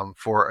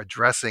for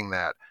addressing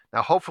that.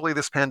 Now, hopefully,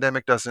 this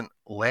pandemic doesn't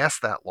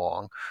last that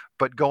long,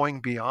 but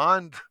going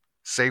beyond,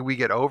 say we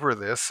get over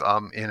this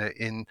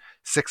in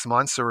 6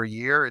 months or a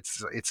year,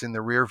 it's in the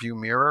rearview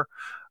mirror.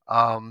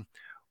 Um,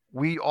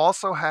 we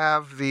also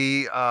have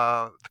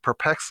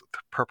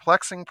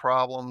perplexing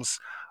problems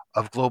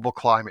of global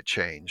climate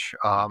change,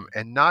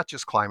 and not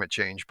just climate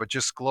change, but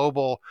just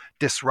global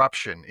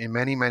disruption in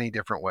many, many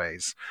different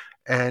ways.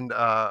 And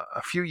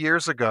a few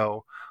years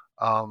ago,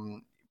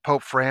 um,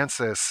 Pope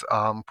Francis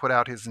put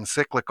out his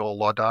encyclical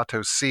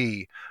Laudato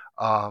Si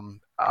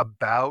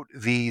about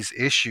these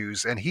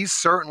issues, and he's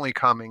certainly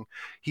coming.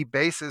 He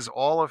bases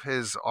all of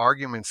his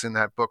arguments in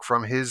that book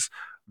from his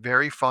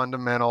very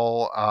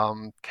fundamental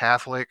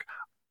Catholic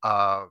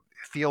uh,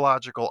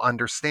 theological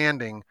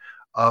understanding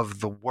of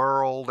the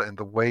world and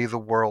the way the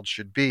world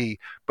should be.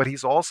 But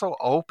he's also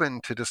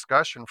open to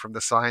discussion from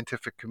the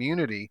scientific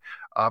community,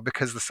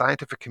 because the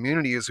scientific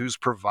community is who's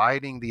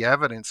providing the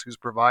evidence, who's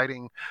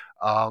providing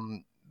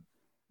um,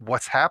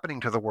 what's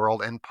happening to the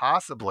world, and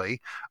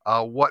possibly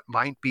what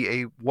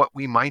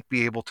we might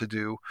be able to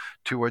do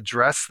to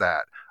address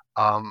that.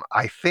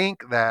 I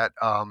think that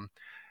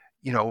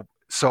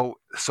so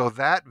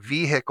that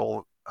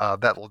vehicle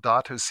that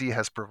Laudato Si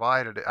has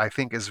provided, I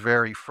think, is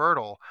very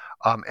fertile.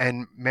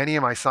 And many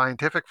of my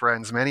scientific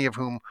friends, many of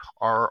whom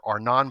are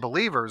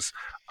non-believers,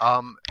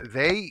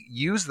 they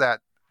use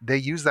that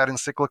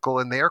encyclical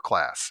in their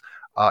classes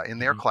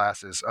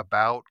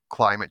about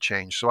climate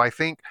change. So I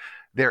think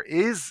there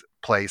is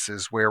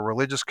places where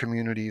religious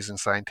communities and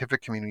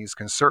scientific communities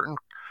can certainly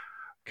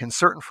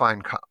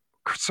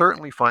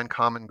find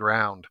common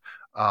ground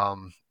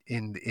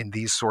in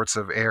these sorts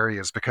of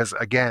areas, because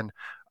again,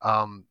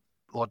 um,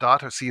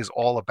 Laudato Si is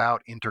all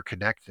about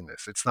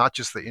interconnectedness. It's not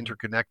just the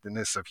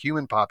interconnectedness of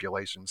human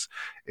populations;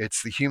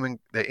 it's the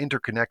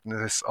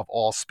interconnectedness of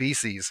all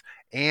species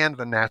and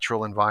the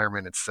natural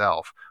environment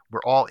itself.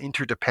 We're all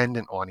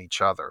interdependent on each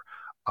other,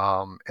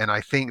 and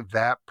I think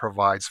that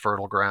provides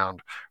fertile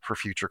ground for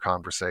future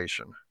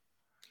conversation.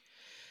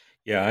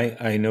 Yeah,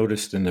 I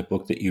noticed in the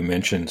book that you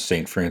mentioned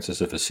Saint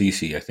Francis of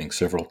Assisi, I think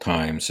several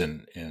times,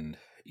 and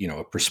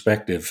a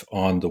perspective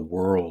on the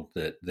world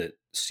that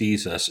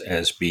sees us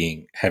as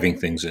being having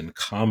things in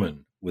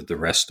common with the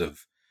rest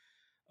of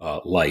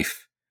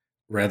life,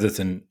 rather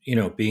than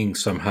being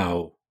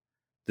somehow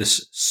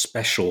this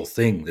special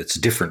thing that's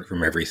different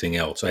from everything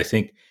else. I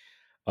think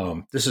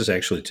this is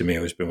actually, to me,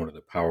 always been one of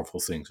the powerful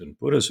things in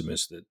Buddhism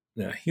is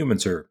that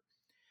humans are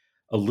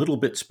a little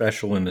bit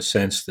special in the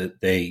sense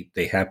that they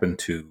happen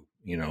to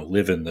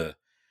live in the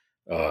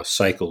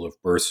cycle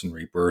of birth and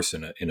rebirth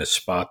in a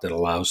spot that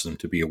allows them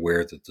to be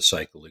aware that the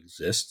cycle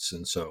exists.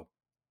 And so,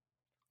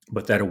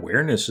 but that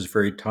awareness is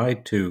very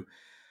tied to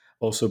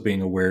also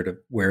being aware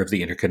of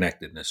the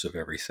interconnectedness of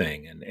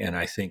everything. And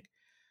I think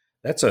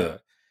that's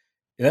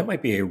that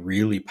might be a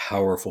really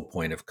powerful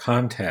point of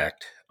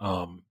contact,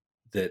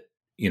 that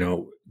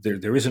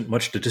there isn't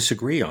much to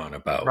disagree on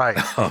about. Right,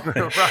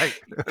 right.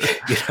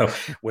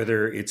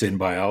 Whether it's in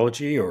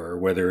biology or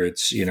whether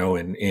it's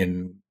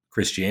in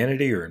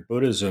Christianity or in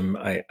Buddhism.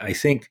 I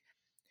think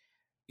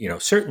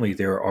certainly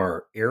there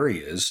are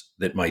areas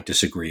that might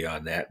disagree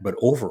on that, but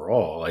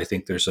overall, I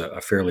think there's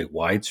a fairly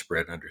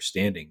widespread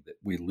understanding that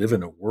we live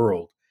in a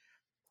world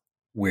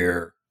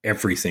where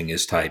everything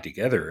is tied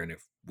together, and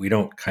if we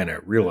don't kind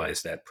of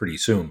realize that pretty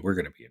soon, we're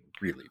going to be in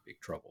really big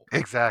trouble.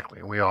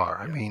 Exactly, we are.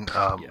 I mean,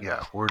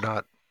 we're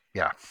not.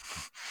 Yeah,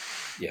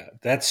 yeah.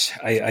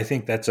 I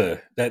think that's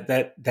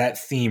that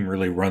theme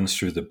really runs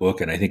through the book,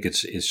 and I think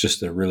it's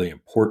just a really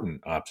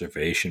important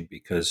observation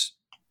because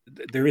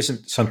there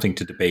isn't something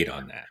to debate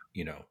on that.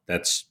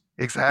 That's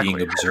exactly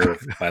being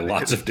observed by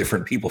lots of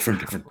different people from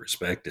different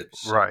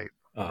perspectives. Right,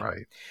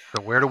 right.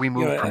 So where do we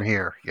move from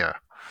here? Yeah,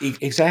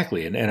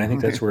 exactly, and I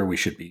think that's where we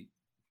should be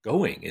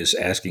going, is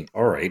asking,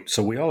 all right,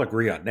 so we all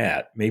agree on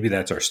that. Maybe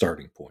that's our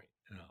starting point.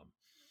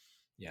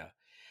 Yeah.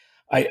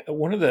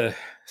 One of the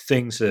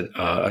things that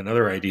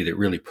another idea that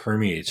really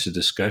permeates the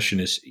discussion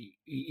is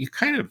you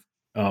kind of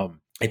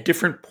at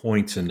different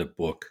points in the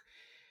book,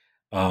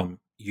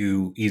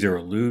 you either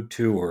allude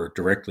to or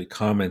directly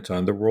comment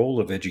on the role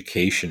of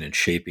education in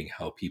shaping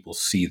how people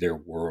see their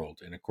world.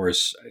 And of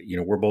course,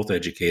 we're both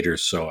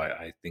educators, so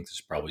I think this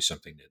is probably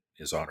something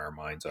that is on our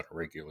minds on a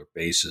regular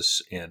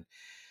basis. And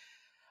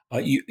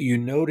you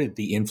noted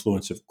the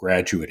influence of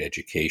graduate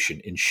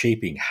education in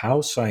shaping how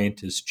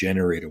scientists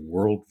generate a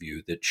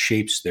worldview that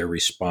shapes their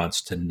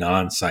response to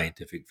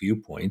non-scientific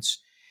viewpoints.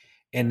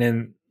 And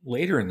then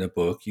later in the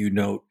book, you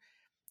note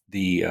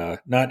the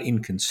not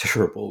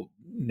inconsiderable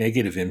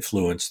negative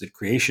influence that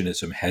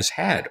creationism has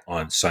had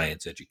on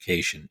science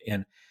education.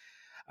 And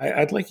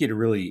I'd like you to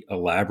really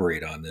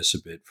elaborate on this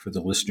a bit for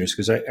the listeners,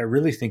 because I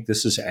really think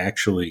this is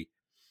actually,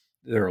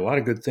 there are a lot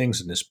of good things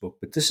in this book,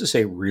 but this is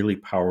a really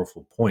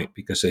powerful point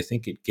because I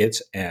think it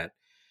gets at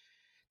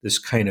this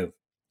kind of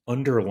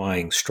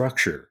underlying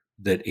structure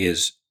that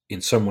is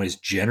in some ways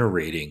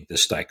generating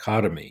this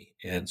dichotomy.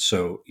 And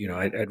so,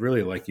 I'd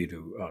really like you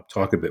to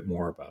talk a bit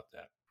more about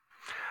that.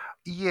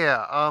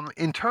 yeah.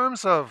 In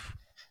terms of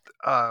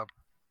uh,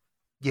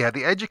 Yeah,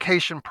 the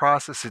education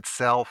process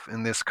itself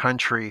in this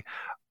country,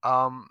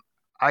 um,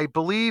 I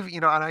believe,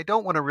 and I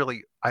don't want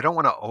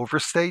to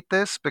overstate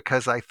this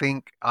because I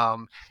think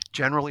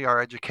generally our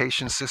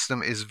education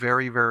system is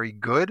very, very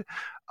good.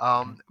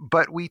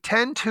 But we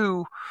tend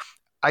to,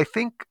 I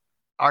think,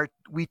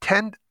 we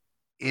tend,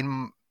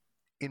 in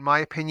in my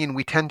opinion,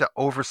 we tend to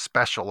over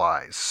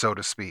specialize, so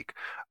to speak.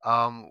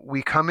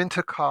 We come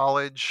into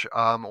college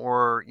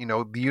or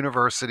the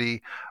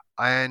university,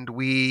 and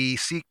we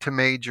seek to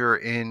major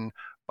in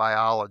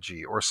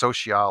biology or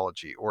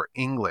sociology or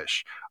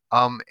English,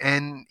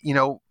 and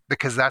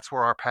because that's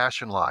where our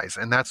passion lies,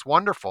 and that's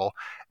wonderful.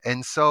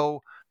 And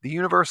so the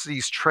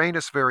universities train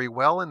us very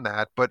well in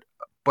that, but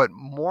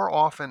more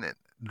often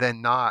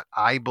than not,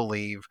 I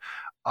believe.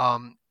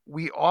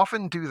 We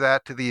often do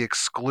that to the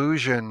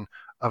exclusion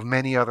of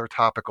many other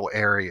topical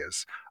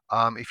areas.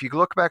 If you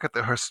look back at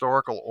the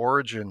historical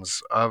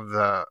origins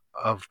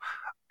of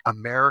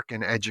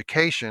American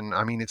education,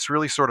 I mean, it's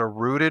really sort of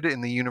rooted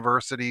in the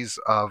universities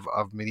of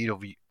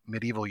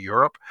medieval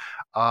Europe,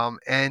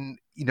 and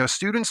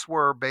students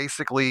were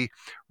basically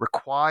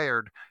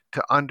required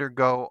to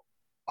undergo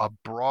a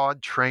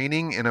broad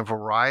training in a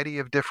variety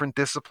of different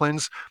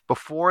disciplines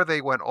before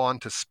they went on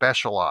to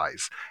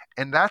specialize,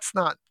 and that's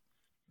not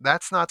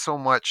so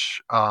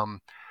much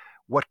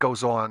what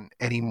goes on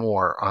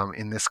anymore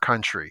in this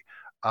country.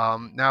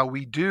 Now,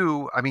 we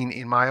do, I mean,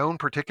 in my own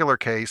particular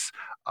case,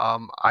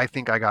 I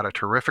think I got a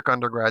terrific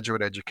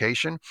undergraduate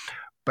education,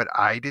 but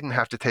I didn't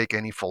have to take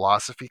any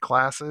philosophy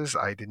classes.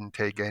 I didn't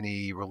take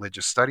any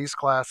religious studies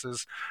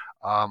classes.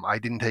 I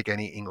didn't take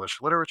any English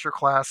literature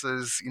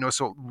classes.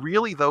 So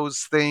really those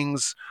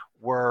things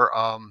were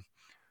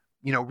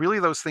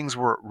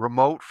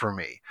remote for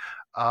me.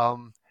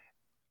 Um,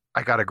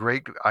 I got a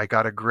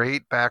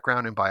great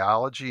background in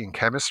biology and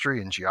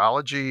chemistry and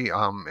geology,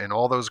 and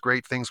all those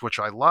great things which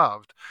I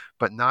loved,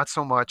 but not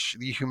so much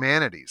the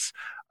humanities.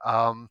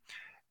 Um,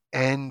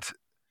 and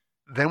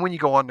then when you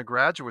go on to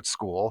graduate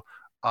school,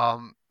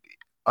 um,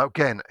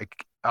 again,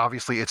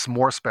 obviously it's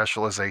more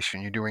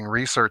specialization. You're doing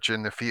research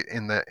in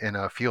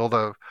a field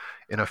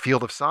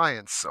of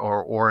science,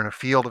 or in a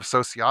field of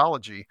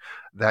sociology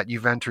that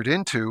you've entered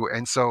into,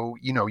 and so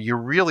you're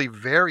really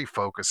very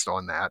focused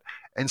on that.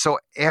 And so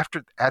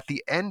at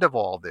the end of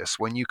all this,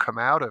 when you come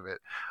out of it,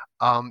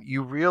 um,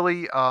 you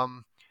really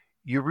um,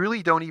 you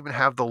really don't even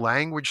have the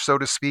language, so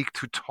to speak,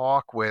 to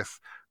talk with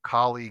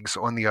colleagues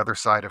on the other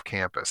side of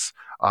campus,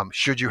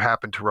 should you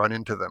happen to run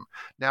into them.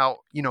 Now,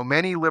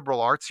 many liberal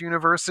arts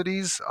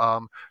universities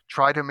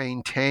try to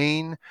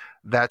maintain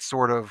that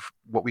sort of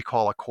what we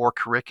call a core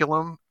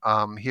curriculum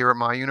here at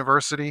my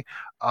university,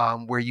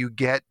 where you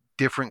get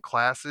different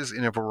classes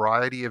in a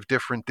variety of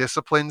different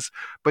disciplines,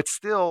 but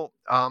still,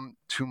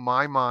 to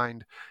my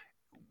mind,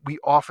 we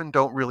often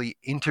don't really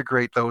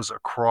integrate those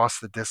across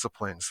the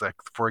disciplines. Like,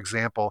 for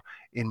example,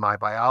 in my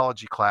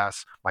biology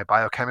class, my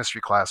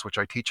biochemistry class, which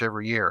I teach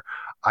every year,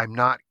 I'm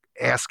not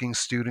asking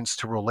students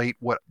to relate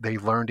what they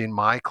learned in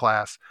my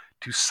class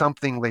to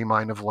something they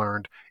might have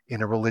learned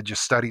in a religious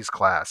studies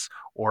class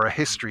or a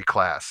history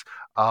class.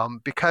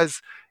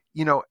 Because,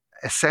 you know,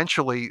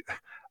 essentially,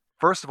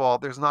 first of all,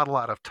 there's not a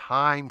lot of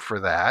time for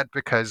that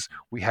because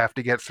we have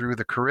to get through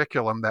the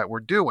curriculum that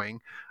we're doing.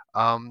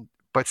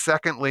 But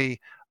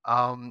secondly,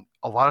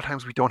 a lot of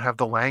times we don't have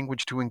the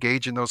language to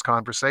engage in those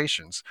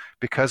conversations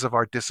because of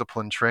our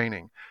discipline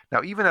training.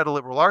 Now, even at a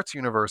liberal arts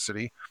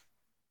university,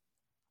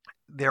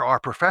 there are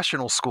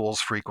professional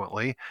schools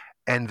frequently,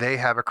 and they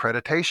have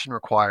accreditation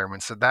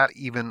requirements. So that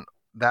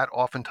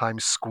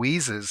oftentimes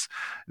squeezes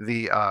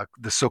the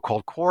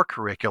so-called core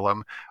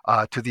curriculum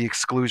to the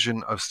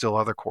exclusion of still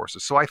other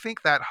courses. So I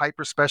think that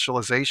hyper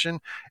specialization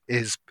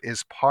is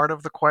part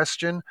of the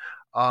question.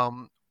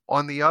 On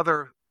the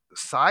other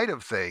side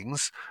of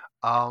things,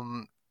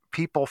 um,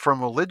 people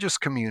from religious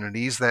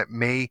communities that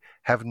may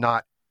have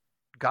not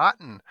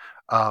gotten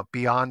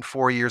beyond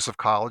 4 years of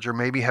college, or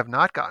maybe have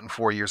not gotten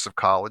 4 years of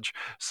college,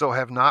 so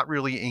have not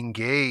really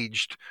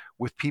engaged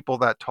with people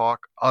that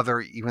talk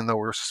other, even though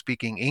we're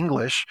speaking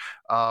English,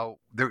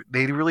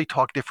 they really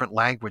talk different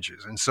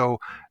languages. And so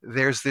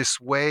there's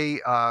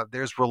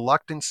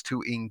reluctance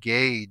to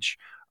engage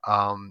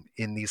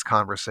in these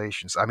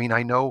conversations. I mean,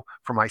 I know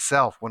for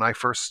myself, when I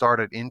first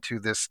started into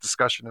this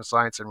discussion of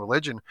science and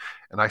religion,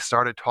 and I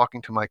started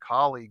talking to my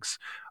colleagues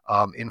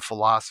in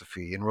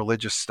philosophy, in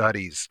religious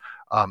studies,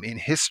 in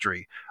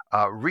history,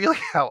 really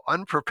how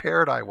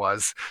unprepared I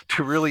was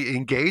to really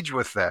engage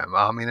with them.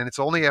 I mean, and it's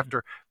only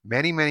after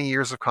many, many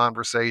years of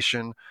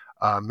conversation,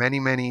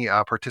 many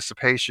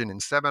participation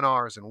in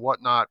seminars and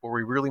whatnot, where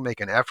we really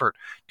make an effort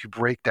to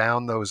break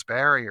down those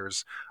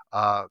barriers.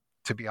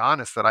 To be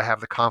honest, that I have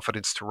the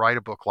confidence to write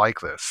a book like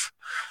this.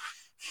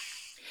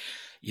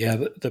 Yeah,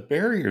 the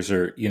barriers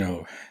are,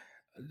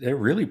 they're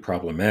really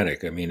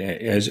problematic. I mean,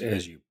 as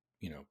you,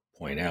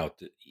 point out,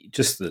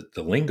 just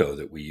the lingo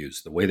that we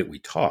use, the way that we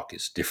talk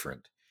is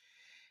different.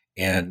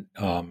 And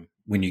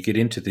when you get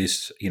into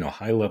this,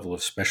 high level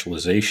of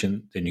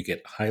specialization, then you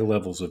get high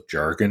levels of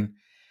jargon.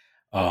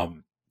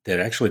 that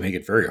actually make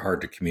it very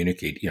hard to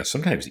communicate.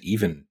 Sometimes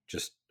even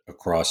just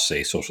across,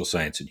 say, social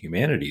science and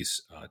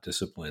humanities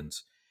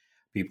disciplines,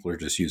 people are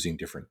just using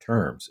different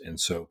terms, and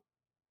so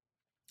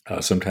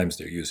sometimes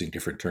they're using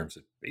different terms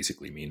that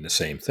basically mean the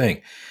same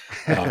thing.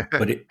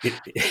 But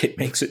it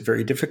makes it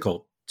very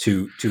difficult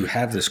to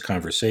have this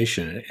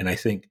conversation. And I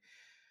think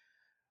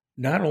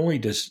not only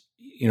does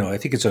I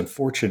think it's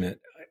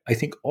unfortunate. I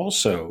think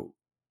also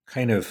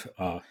kind of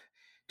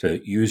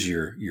to use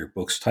your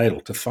book's title,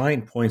 to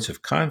find points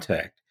of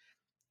contact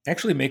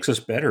actually makes us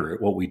better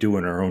at what we do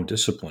in our own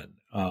discipline.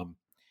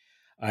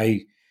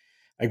 I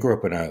I grew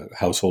up in a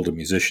household of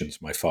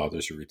musicians. My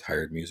father's a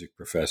retired music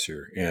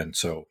professor, and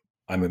so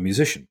I'm a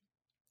musician.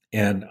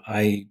 And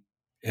I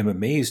am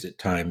amazed at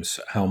times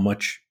how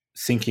much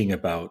thinking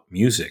about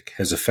music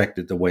has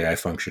affected the way I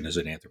function as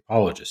an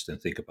anthropologist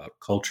and think about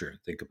culture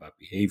and think about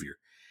behavior.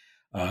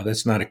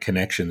 That's not a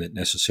connection that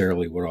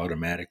necessarily would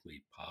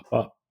automatically pop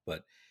up,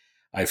 but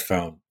I've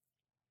found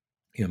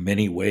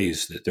many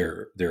ways that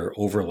there are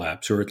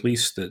overlaps, or at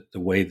least the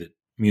way that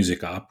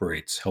music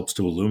operates helps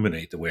to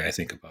illuminate the way I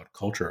think about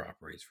culture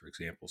operates, for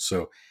example.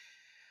 So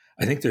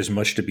I think there's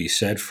much to be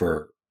said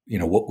for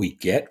what we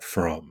get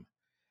from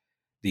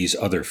these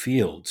other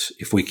fields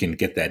if we can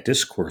get that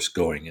discourse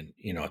going. And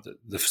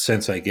the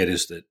sense I get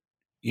is that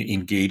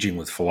engaging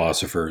with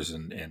philosophers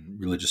and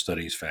religious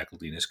studies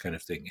faculty and this kind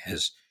of thing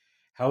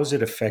how has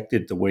it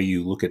affected the way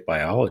you look at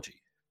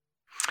biology?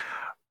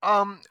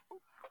 Um,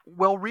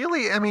 well,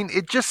 really, I mean,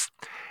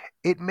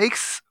 it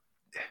makes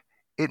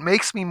it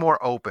makes me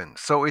more open.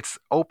 So it's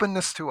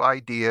openness to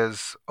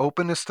ideas,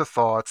 openness to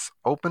thoughts,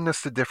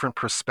 openness to different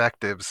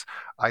perspectives.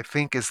 I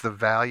think is the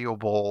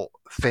valuable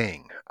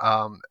thing.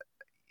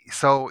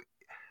 So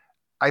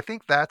I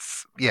think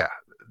that's yeah.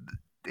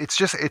 It's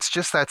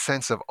just that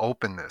sense of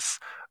openness.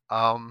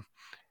 Um,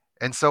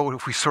 and so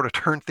if we sort of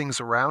turn things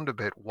around a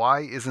bit,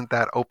 why isn't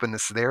that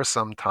openness there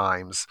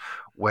sometimes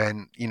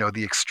when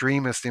the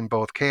extremists in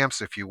both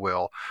camps, if you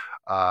will,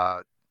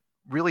 uh,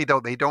 really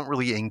don't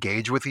really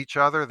engage with each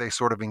other. They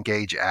sort of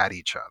engage at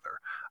each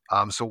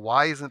other. So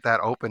why isn't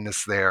that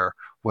openness there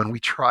when we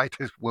try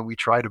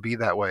to be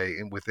that way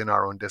within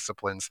our own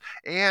disciplines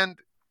and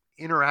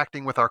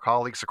interacting with our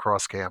colleagues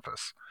across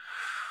campus?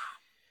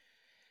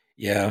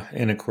 Yeah,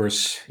 and of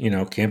course,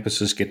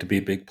 campuses get to be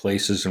big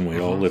places, and we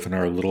all Hmm. live in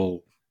our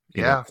little,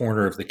 Yeah,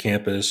 corner of the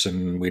campus,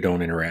 and we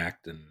don't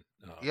interact, and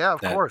yeah,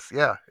 of that. course.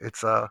 Yeah.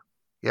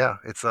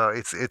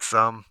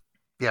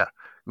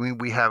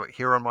 We have it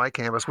here on my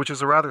campus, which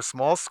is a rather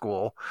small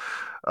school,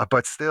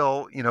 but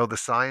still, the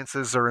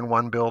sciences are in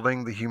one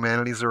building, the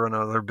humanities are in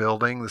another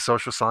building, the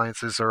social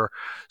sciences are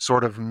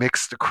sort of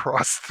mixed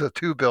across the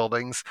two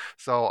buildings.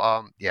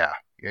 So,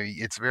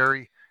 it's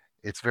very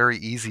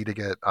easy to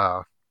get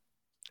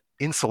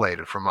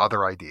insulated from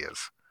other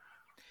ideas.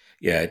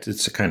 Yeah,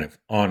 it's a kind of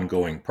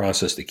ongoing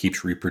process that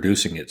keeps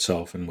reproducing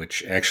itself, and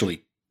which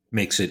actually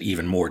makes it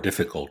even more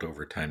difficult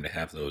over time to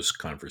have those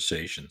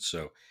conversations.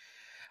 So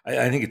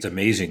I think it's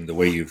amazing the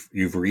way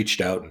you've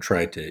reached out and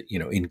tried to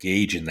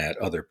engage in that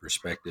other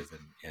perspective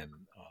and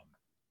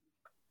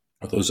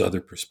those other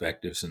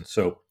perspectives. And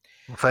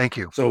Well, thank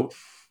you. so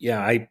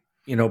yeah,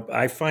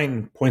 I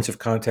find points of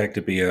contact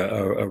to be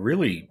a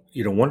really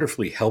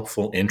wonderfully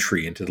helpful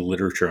entry into the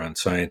literature on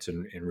science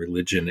and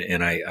religion.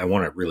 And I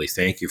want to really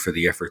thank you for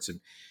the efforts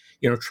and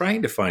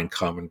trying to find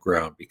common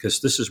ground,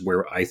 because this is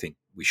where I think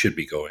we should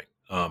be going.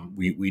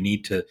 We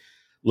need to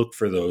look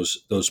for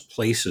those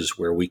places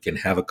where we can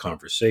have a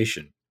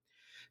conversation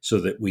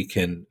so that we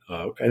can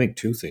I think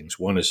two things.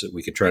 One is that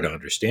we can try to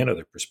understand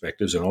other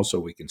perspectives, and also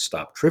we can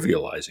stop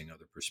trivializing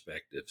other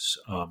perspectives.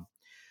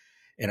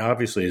 And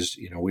obviously, as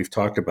we've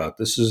talked about,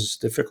 this is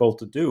difficult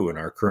to do in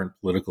our current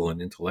political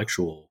and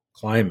intellectual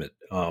climate.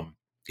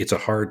 It's a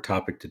hard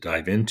topic to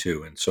dive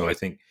into, and so I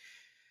think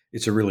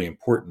it's a really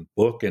important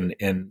book.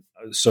 And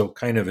so,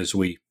 kind of as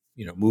we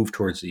move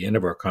towards the end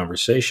of our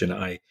conversation,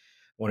 I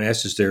want to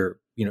ask: is there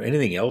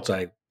anything else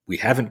we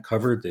haven't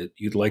covered that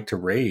you'd like to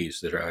raise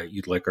that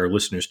you'd like our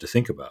listeners to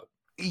think about?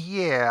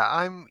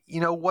 Yeah,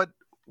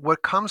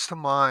 what comes to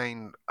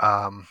mind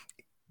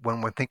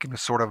when we're thinking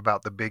sort of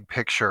about the big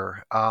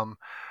picture.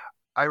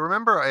 I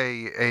remember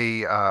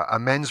a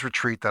men's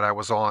retreat that I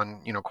was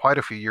on, quite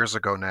a few years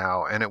ago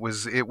now, and it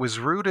was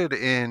rooted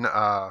in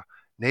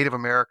Native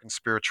American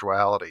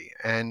spirituality.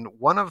 And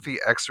one of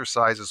the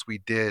exercises we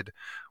did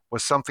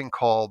was something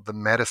called the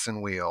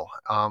medicine wheel.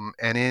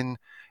 And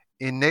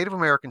in Native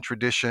American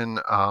tradition,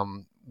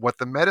 what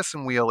the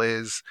medicine wheel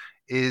is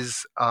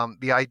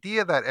the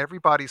idea that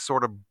everybody's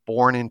sort of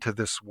born into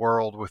this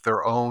world with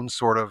their own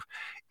sort of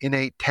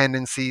innate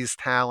tendencies,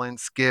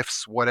 talents,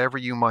 gifts, whatever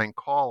you might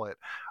call it.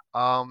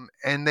 And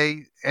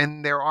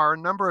there are a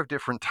number of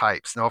different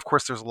types. Now, of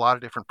course, there's a lot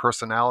of different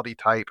personality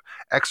type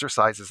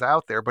exercises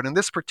out there, but in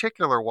this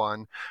particular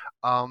one,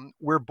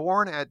 we're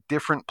born at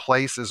different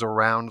places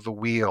around the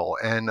wheel,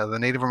 and the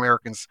Native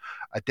Americans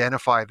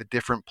identify the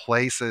different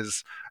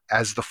places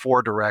as the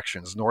four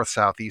directions: north,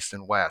 south, east,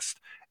 and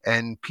west.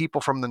 And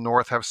people from the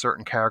north have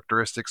certain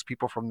characteristics,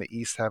 people from the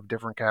east have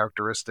different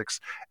characteristics,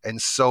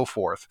 and so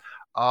forth.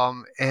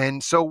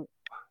 And so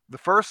the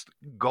first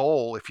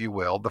goal, if you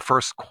will, the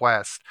first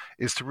quest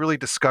is to really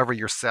discover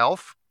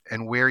yourself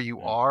and where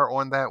you are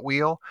on that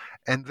wheel.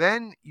 And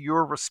then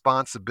your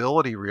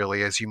responsibility,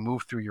 really, as you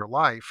move through your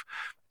life,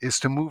 is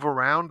to move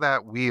around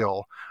that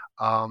wheel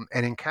and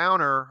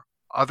encounter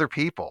other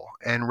people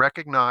and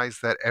recognize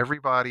that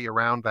everybody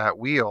around that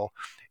wheel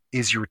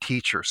is your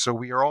teacher. So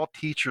we are all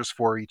teachers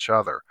for each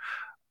other.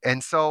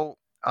 And so,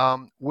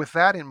 with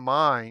that in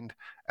mind,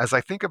 as I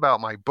think about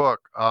my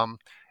book,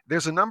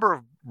 there's a number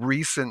of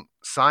recent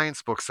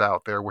science books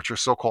out there which are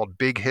so-called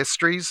big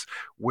histories,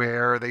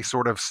 where they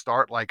sort of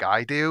start like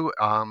I do,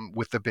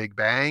 with the Big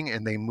Bang,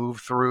 and they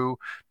move through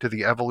to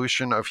the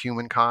evolution of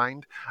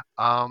humankind.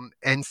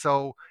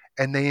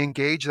 And they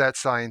engage that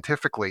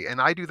scientifically,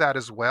 and I do that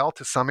as well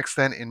to some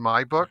extent in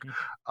my book.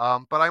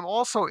 But I'm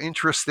also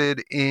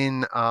interested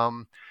in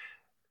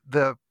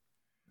the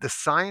the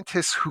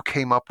scientists who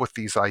came up with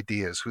these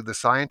ideas, who the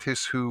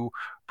scientists who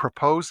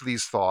proposed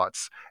these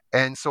thoughts.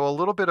 And so a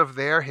little bit of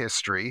their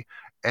history.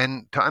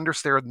 And to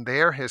understand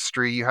their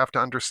history, you have to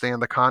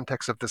understand the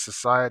context of the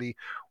society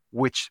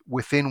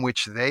within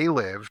which they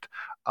lived.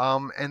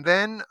 And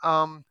then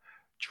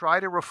try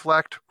to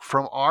reflect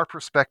from our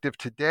perspective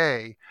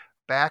today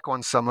back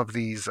on some of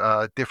these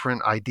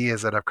different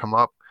ideas that have come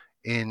up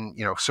in,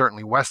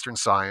 certainly Western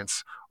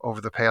science over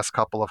the past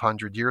couple of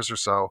 100 years or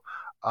so.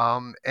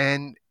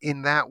 And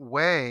in that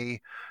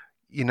way,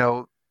 you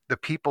know, the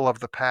people of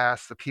the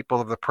past, the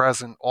people of the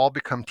present, all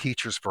become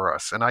teachers for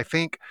us. And I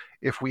think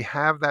if we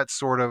have that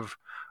sort of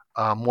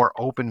more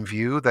open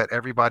view that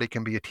everybody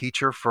can be a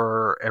teacher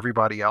for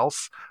everybody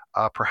else,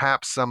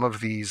 perhaps some of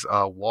these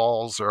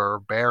walls or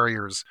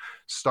barriers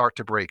start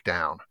to break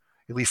down.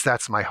 At least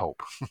that's my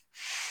hope.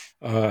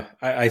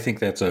 I think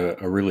that's a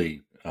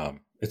really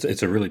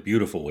it's a really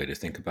beautiful way to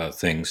think about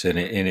things, and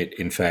it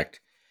in fact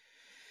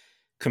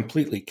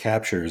completely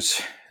captures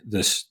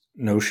this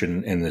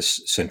notion and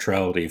this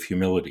centrality of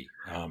humility.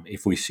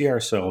 If we see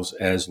ourselves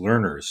as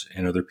learners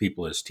and other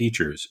people as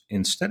teachers,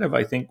 instead of,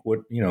 I think,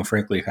 what,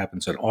 frankly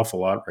happens an awful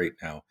lot right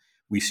now,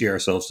 we see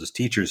ourselves as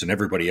teachers and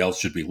everybody else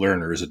should be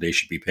learners and they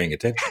should be paying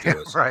attention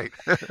to us. Right.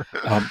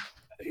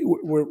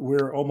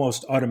 We're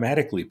almost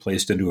automatically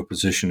placed into a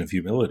position of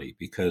humility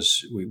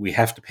because we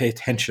have to pay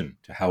attention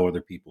to how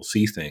other people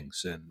see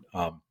things. And,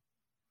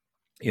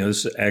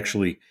 this is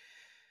actually,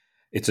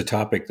 it's a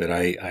topic that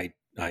I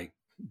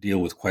deal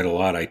with quite a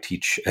lot. I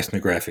teach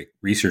ethnographic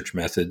research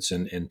methods,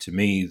 and to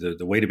me,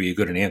 the way to be a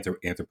good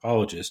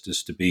anthropologist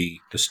is to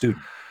be a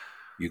student.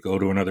 You go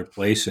to another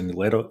place and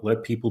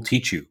let people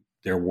teach you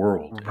their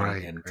world,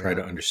 Right, and try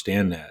to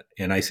understand that.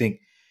 And I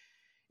think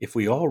if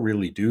we all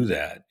really do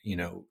that,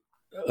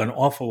 an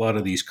awful lot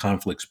of these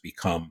conflicts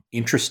become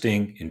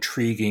interesting,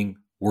 intriguing,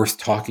 worth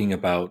talking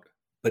about,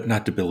 but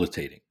not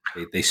debilitating.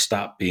 They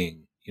stop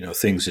being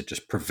things that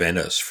just prevent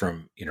us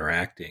from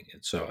interacting.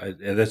 And so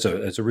that's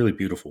a really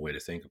beautiful way to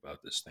think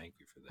about this. Thank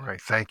you for that. Right.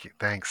 Thank you.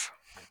 Thanks.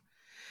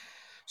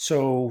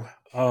 So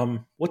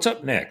what's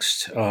up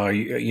next?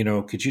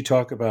 Could you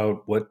talk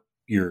about what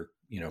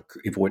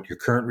what your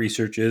current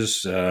research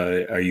is?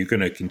 Are you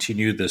going to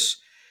continue this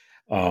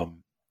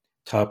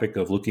topic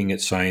of looking at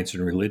science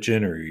and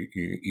religion, or are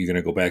you going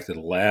to go back to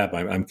the lab?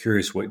 I'm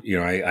curious what,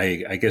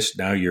 I guess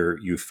now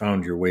you've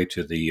found your way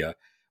to the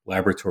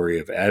laboratory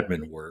of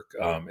admin work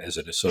as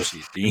an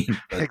associate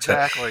dean. But,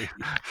 exactly.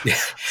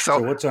 So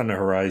what's on the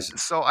horizon?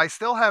 So I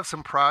still have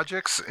some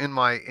projects in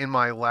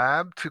my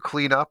lab to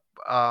clean up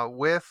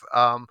with.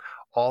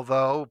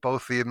 Although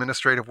both the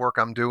administrative work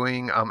I'm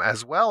doing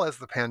as well as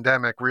the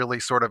pandemic really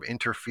sort of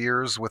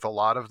interferes with a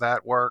lot of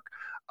that work.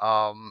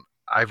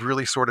 I've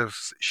really sort of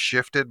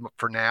shifted,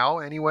 for now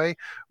anyway,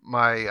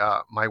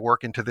 my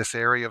work into this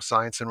area of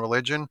science and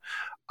religion.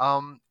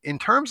 In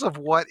terms of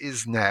what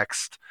is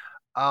next,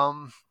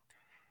 I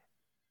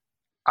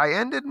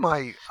ended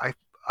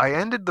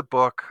the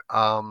book.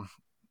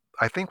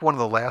 I think one of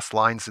the last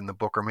lines in the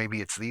book, or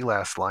maybe it's the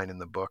last line in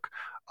the book,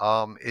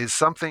 is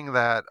something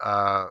that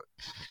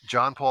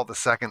John Paul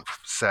II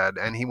said.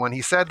 And when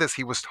he said this,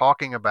 he was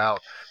talking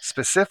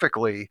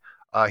specifically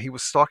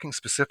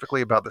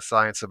about the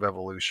science of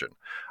evolution.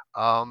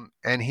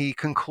 And he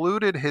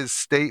concluded his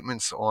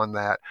statements on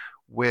that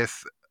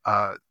with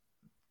the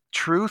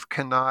truth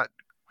cannot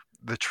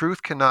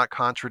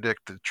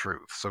contradict the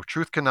truth. So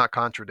truth cannot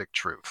contradict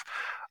truth.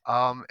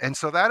 And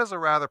so that is a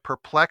rather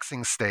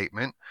perplexing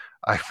statement.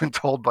 I've been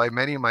told by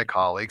many of my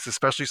colleagues,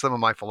 especially some of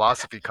my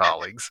philosophy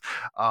colleagues,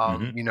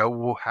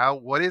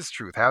 what is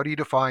truth? How do you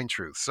define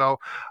truth? So,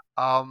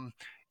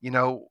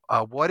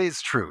 what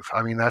is truth?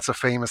 I mean, that's a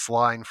famous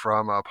line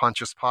from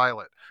Pontius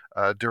Pilate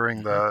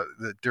during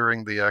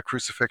the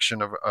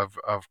crucifixion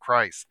of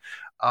Christ.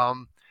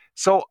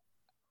 So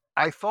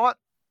I thought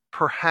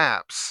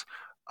perhaps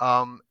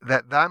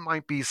that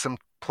might be some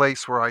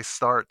place where I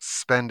start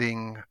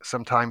spending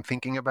some time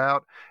thinking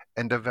about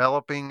and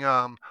developing,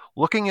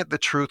 looking at the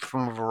truth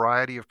from a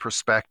variety of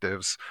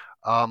perspectives,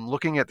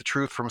 looking at the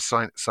truth from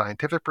a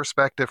scientific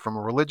perspective, from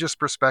a religious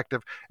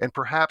perspective, and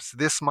perhaps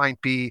this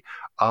might be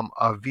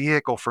a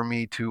vehicle for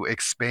me to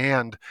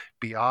expand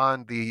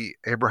beyond the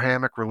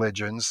Abrahamic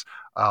religions,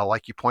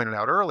 like you pointed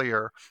out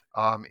earlier,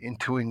 and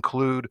to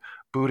include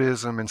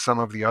Buddhism and some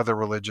of the other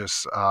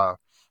religious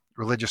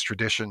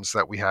traditions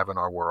that we have in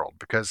our world,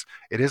 because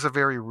it is a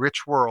very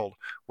rich world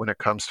when it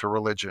comes to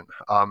religion.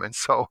 And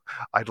so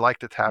I'd like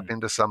to tap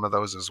into some of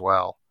those as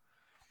well.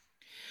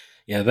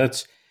 Yeah, I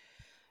think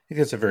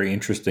that's a very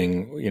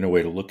interesting,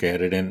 way to look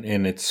at it,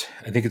 and I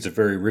think it's a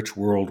very rich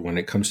world when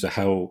it comes to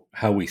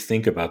how we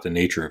think about the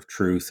nature of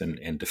truth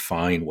and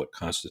define what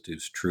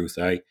constitutes truth.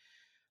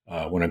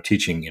 When I'm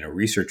teaching,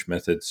 research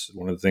methods,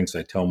 one of the things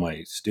I tell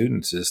my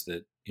students is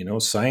that,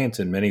 science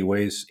in many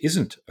ways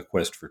isn't a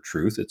quest for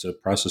truth. It's a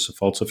process of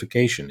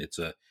falsification. It's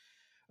a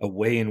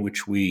way in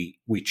which we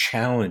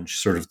challenge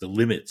sort of the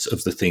limits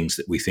of the things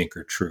that we think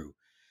are true.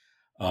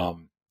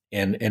 Um,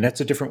 and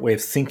that's a different way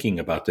of thinking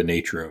about the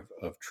nature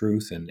of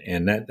truth.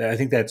 And that, I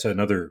think that's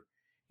another,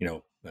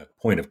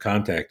 point of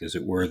contact, as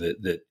it were,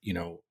 that,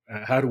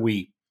 how do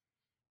we,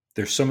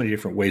 there's so many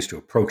different ways to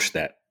approach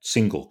that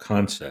single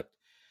concept.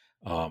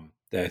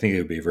 That I think it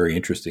would be a very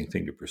interesting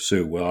thing to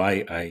pursue. Well,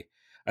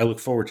 I look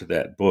forward to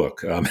that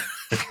book.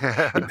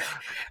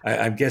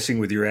 I'm guessing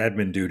with your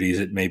admin duties,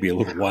 it may be a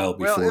little while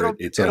Well, before it'll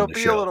it's on it'll the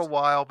be a little shelves.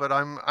 while, but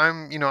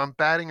I'm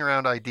batting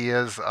around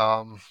ideas.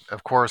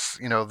 Of course,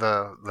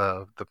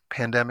 the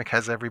pandemic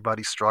has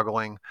everybody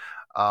struggling,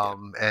 Yeah.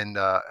 and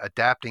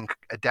adapting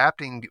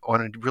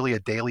on a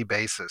daily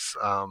basis.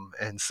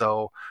 And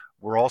so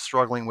we're all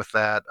struggling with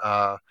that.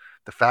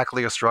 The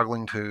faculty are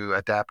struggling to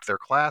adapt their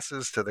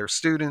classes to their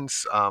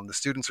students. The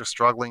students are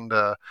struggling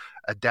to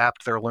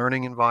adapt their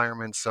learning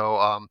environment.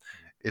 So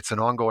it's an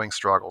ongoing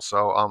struggle.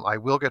 So I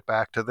will get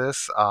back to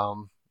this.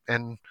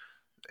 And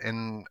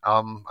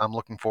I'm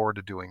looking forward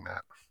to doing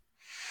that.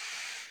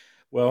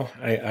 Well,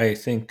 I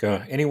think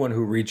anyone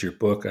who reads your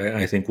book,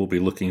 I think will be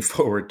looking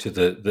forward to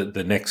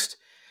the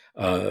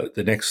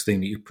next thing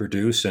that you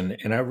produce.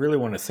 And I really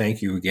want to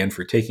thank you again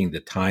for taking the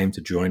time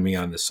to join me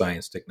on the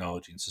Science,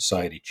 Technology, and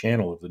Society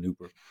channel of the New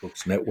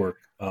Books Network.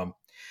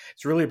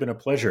 It's really been a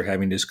pleasure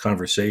having this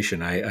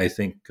conversation. I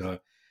think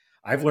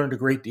I've learned a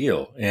great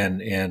deal,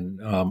 and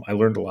I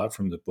learned a lot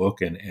from the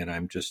book, and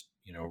I'm just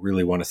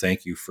really want to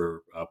thank you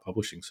for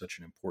publishing such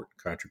an important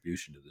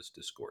contribution to this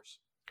discourse.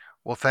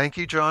 Well, thank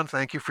you, John.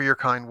 Thank you for your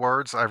kind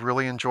words. I've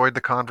really enjoyed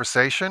the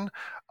conversation,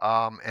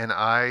 and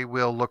I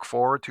will look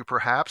forward to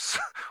perhaps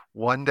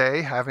one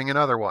day having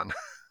another one.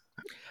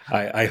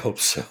 I hope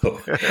so.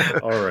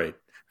 All right.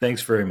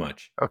 Thanks very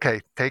much.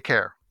 Okay, take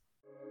care.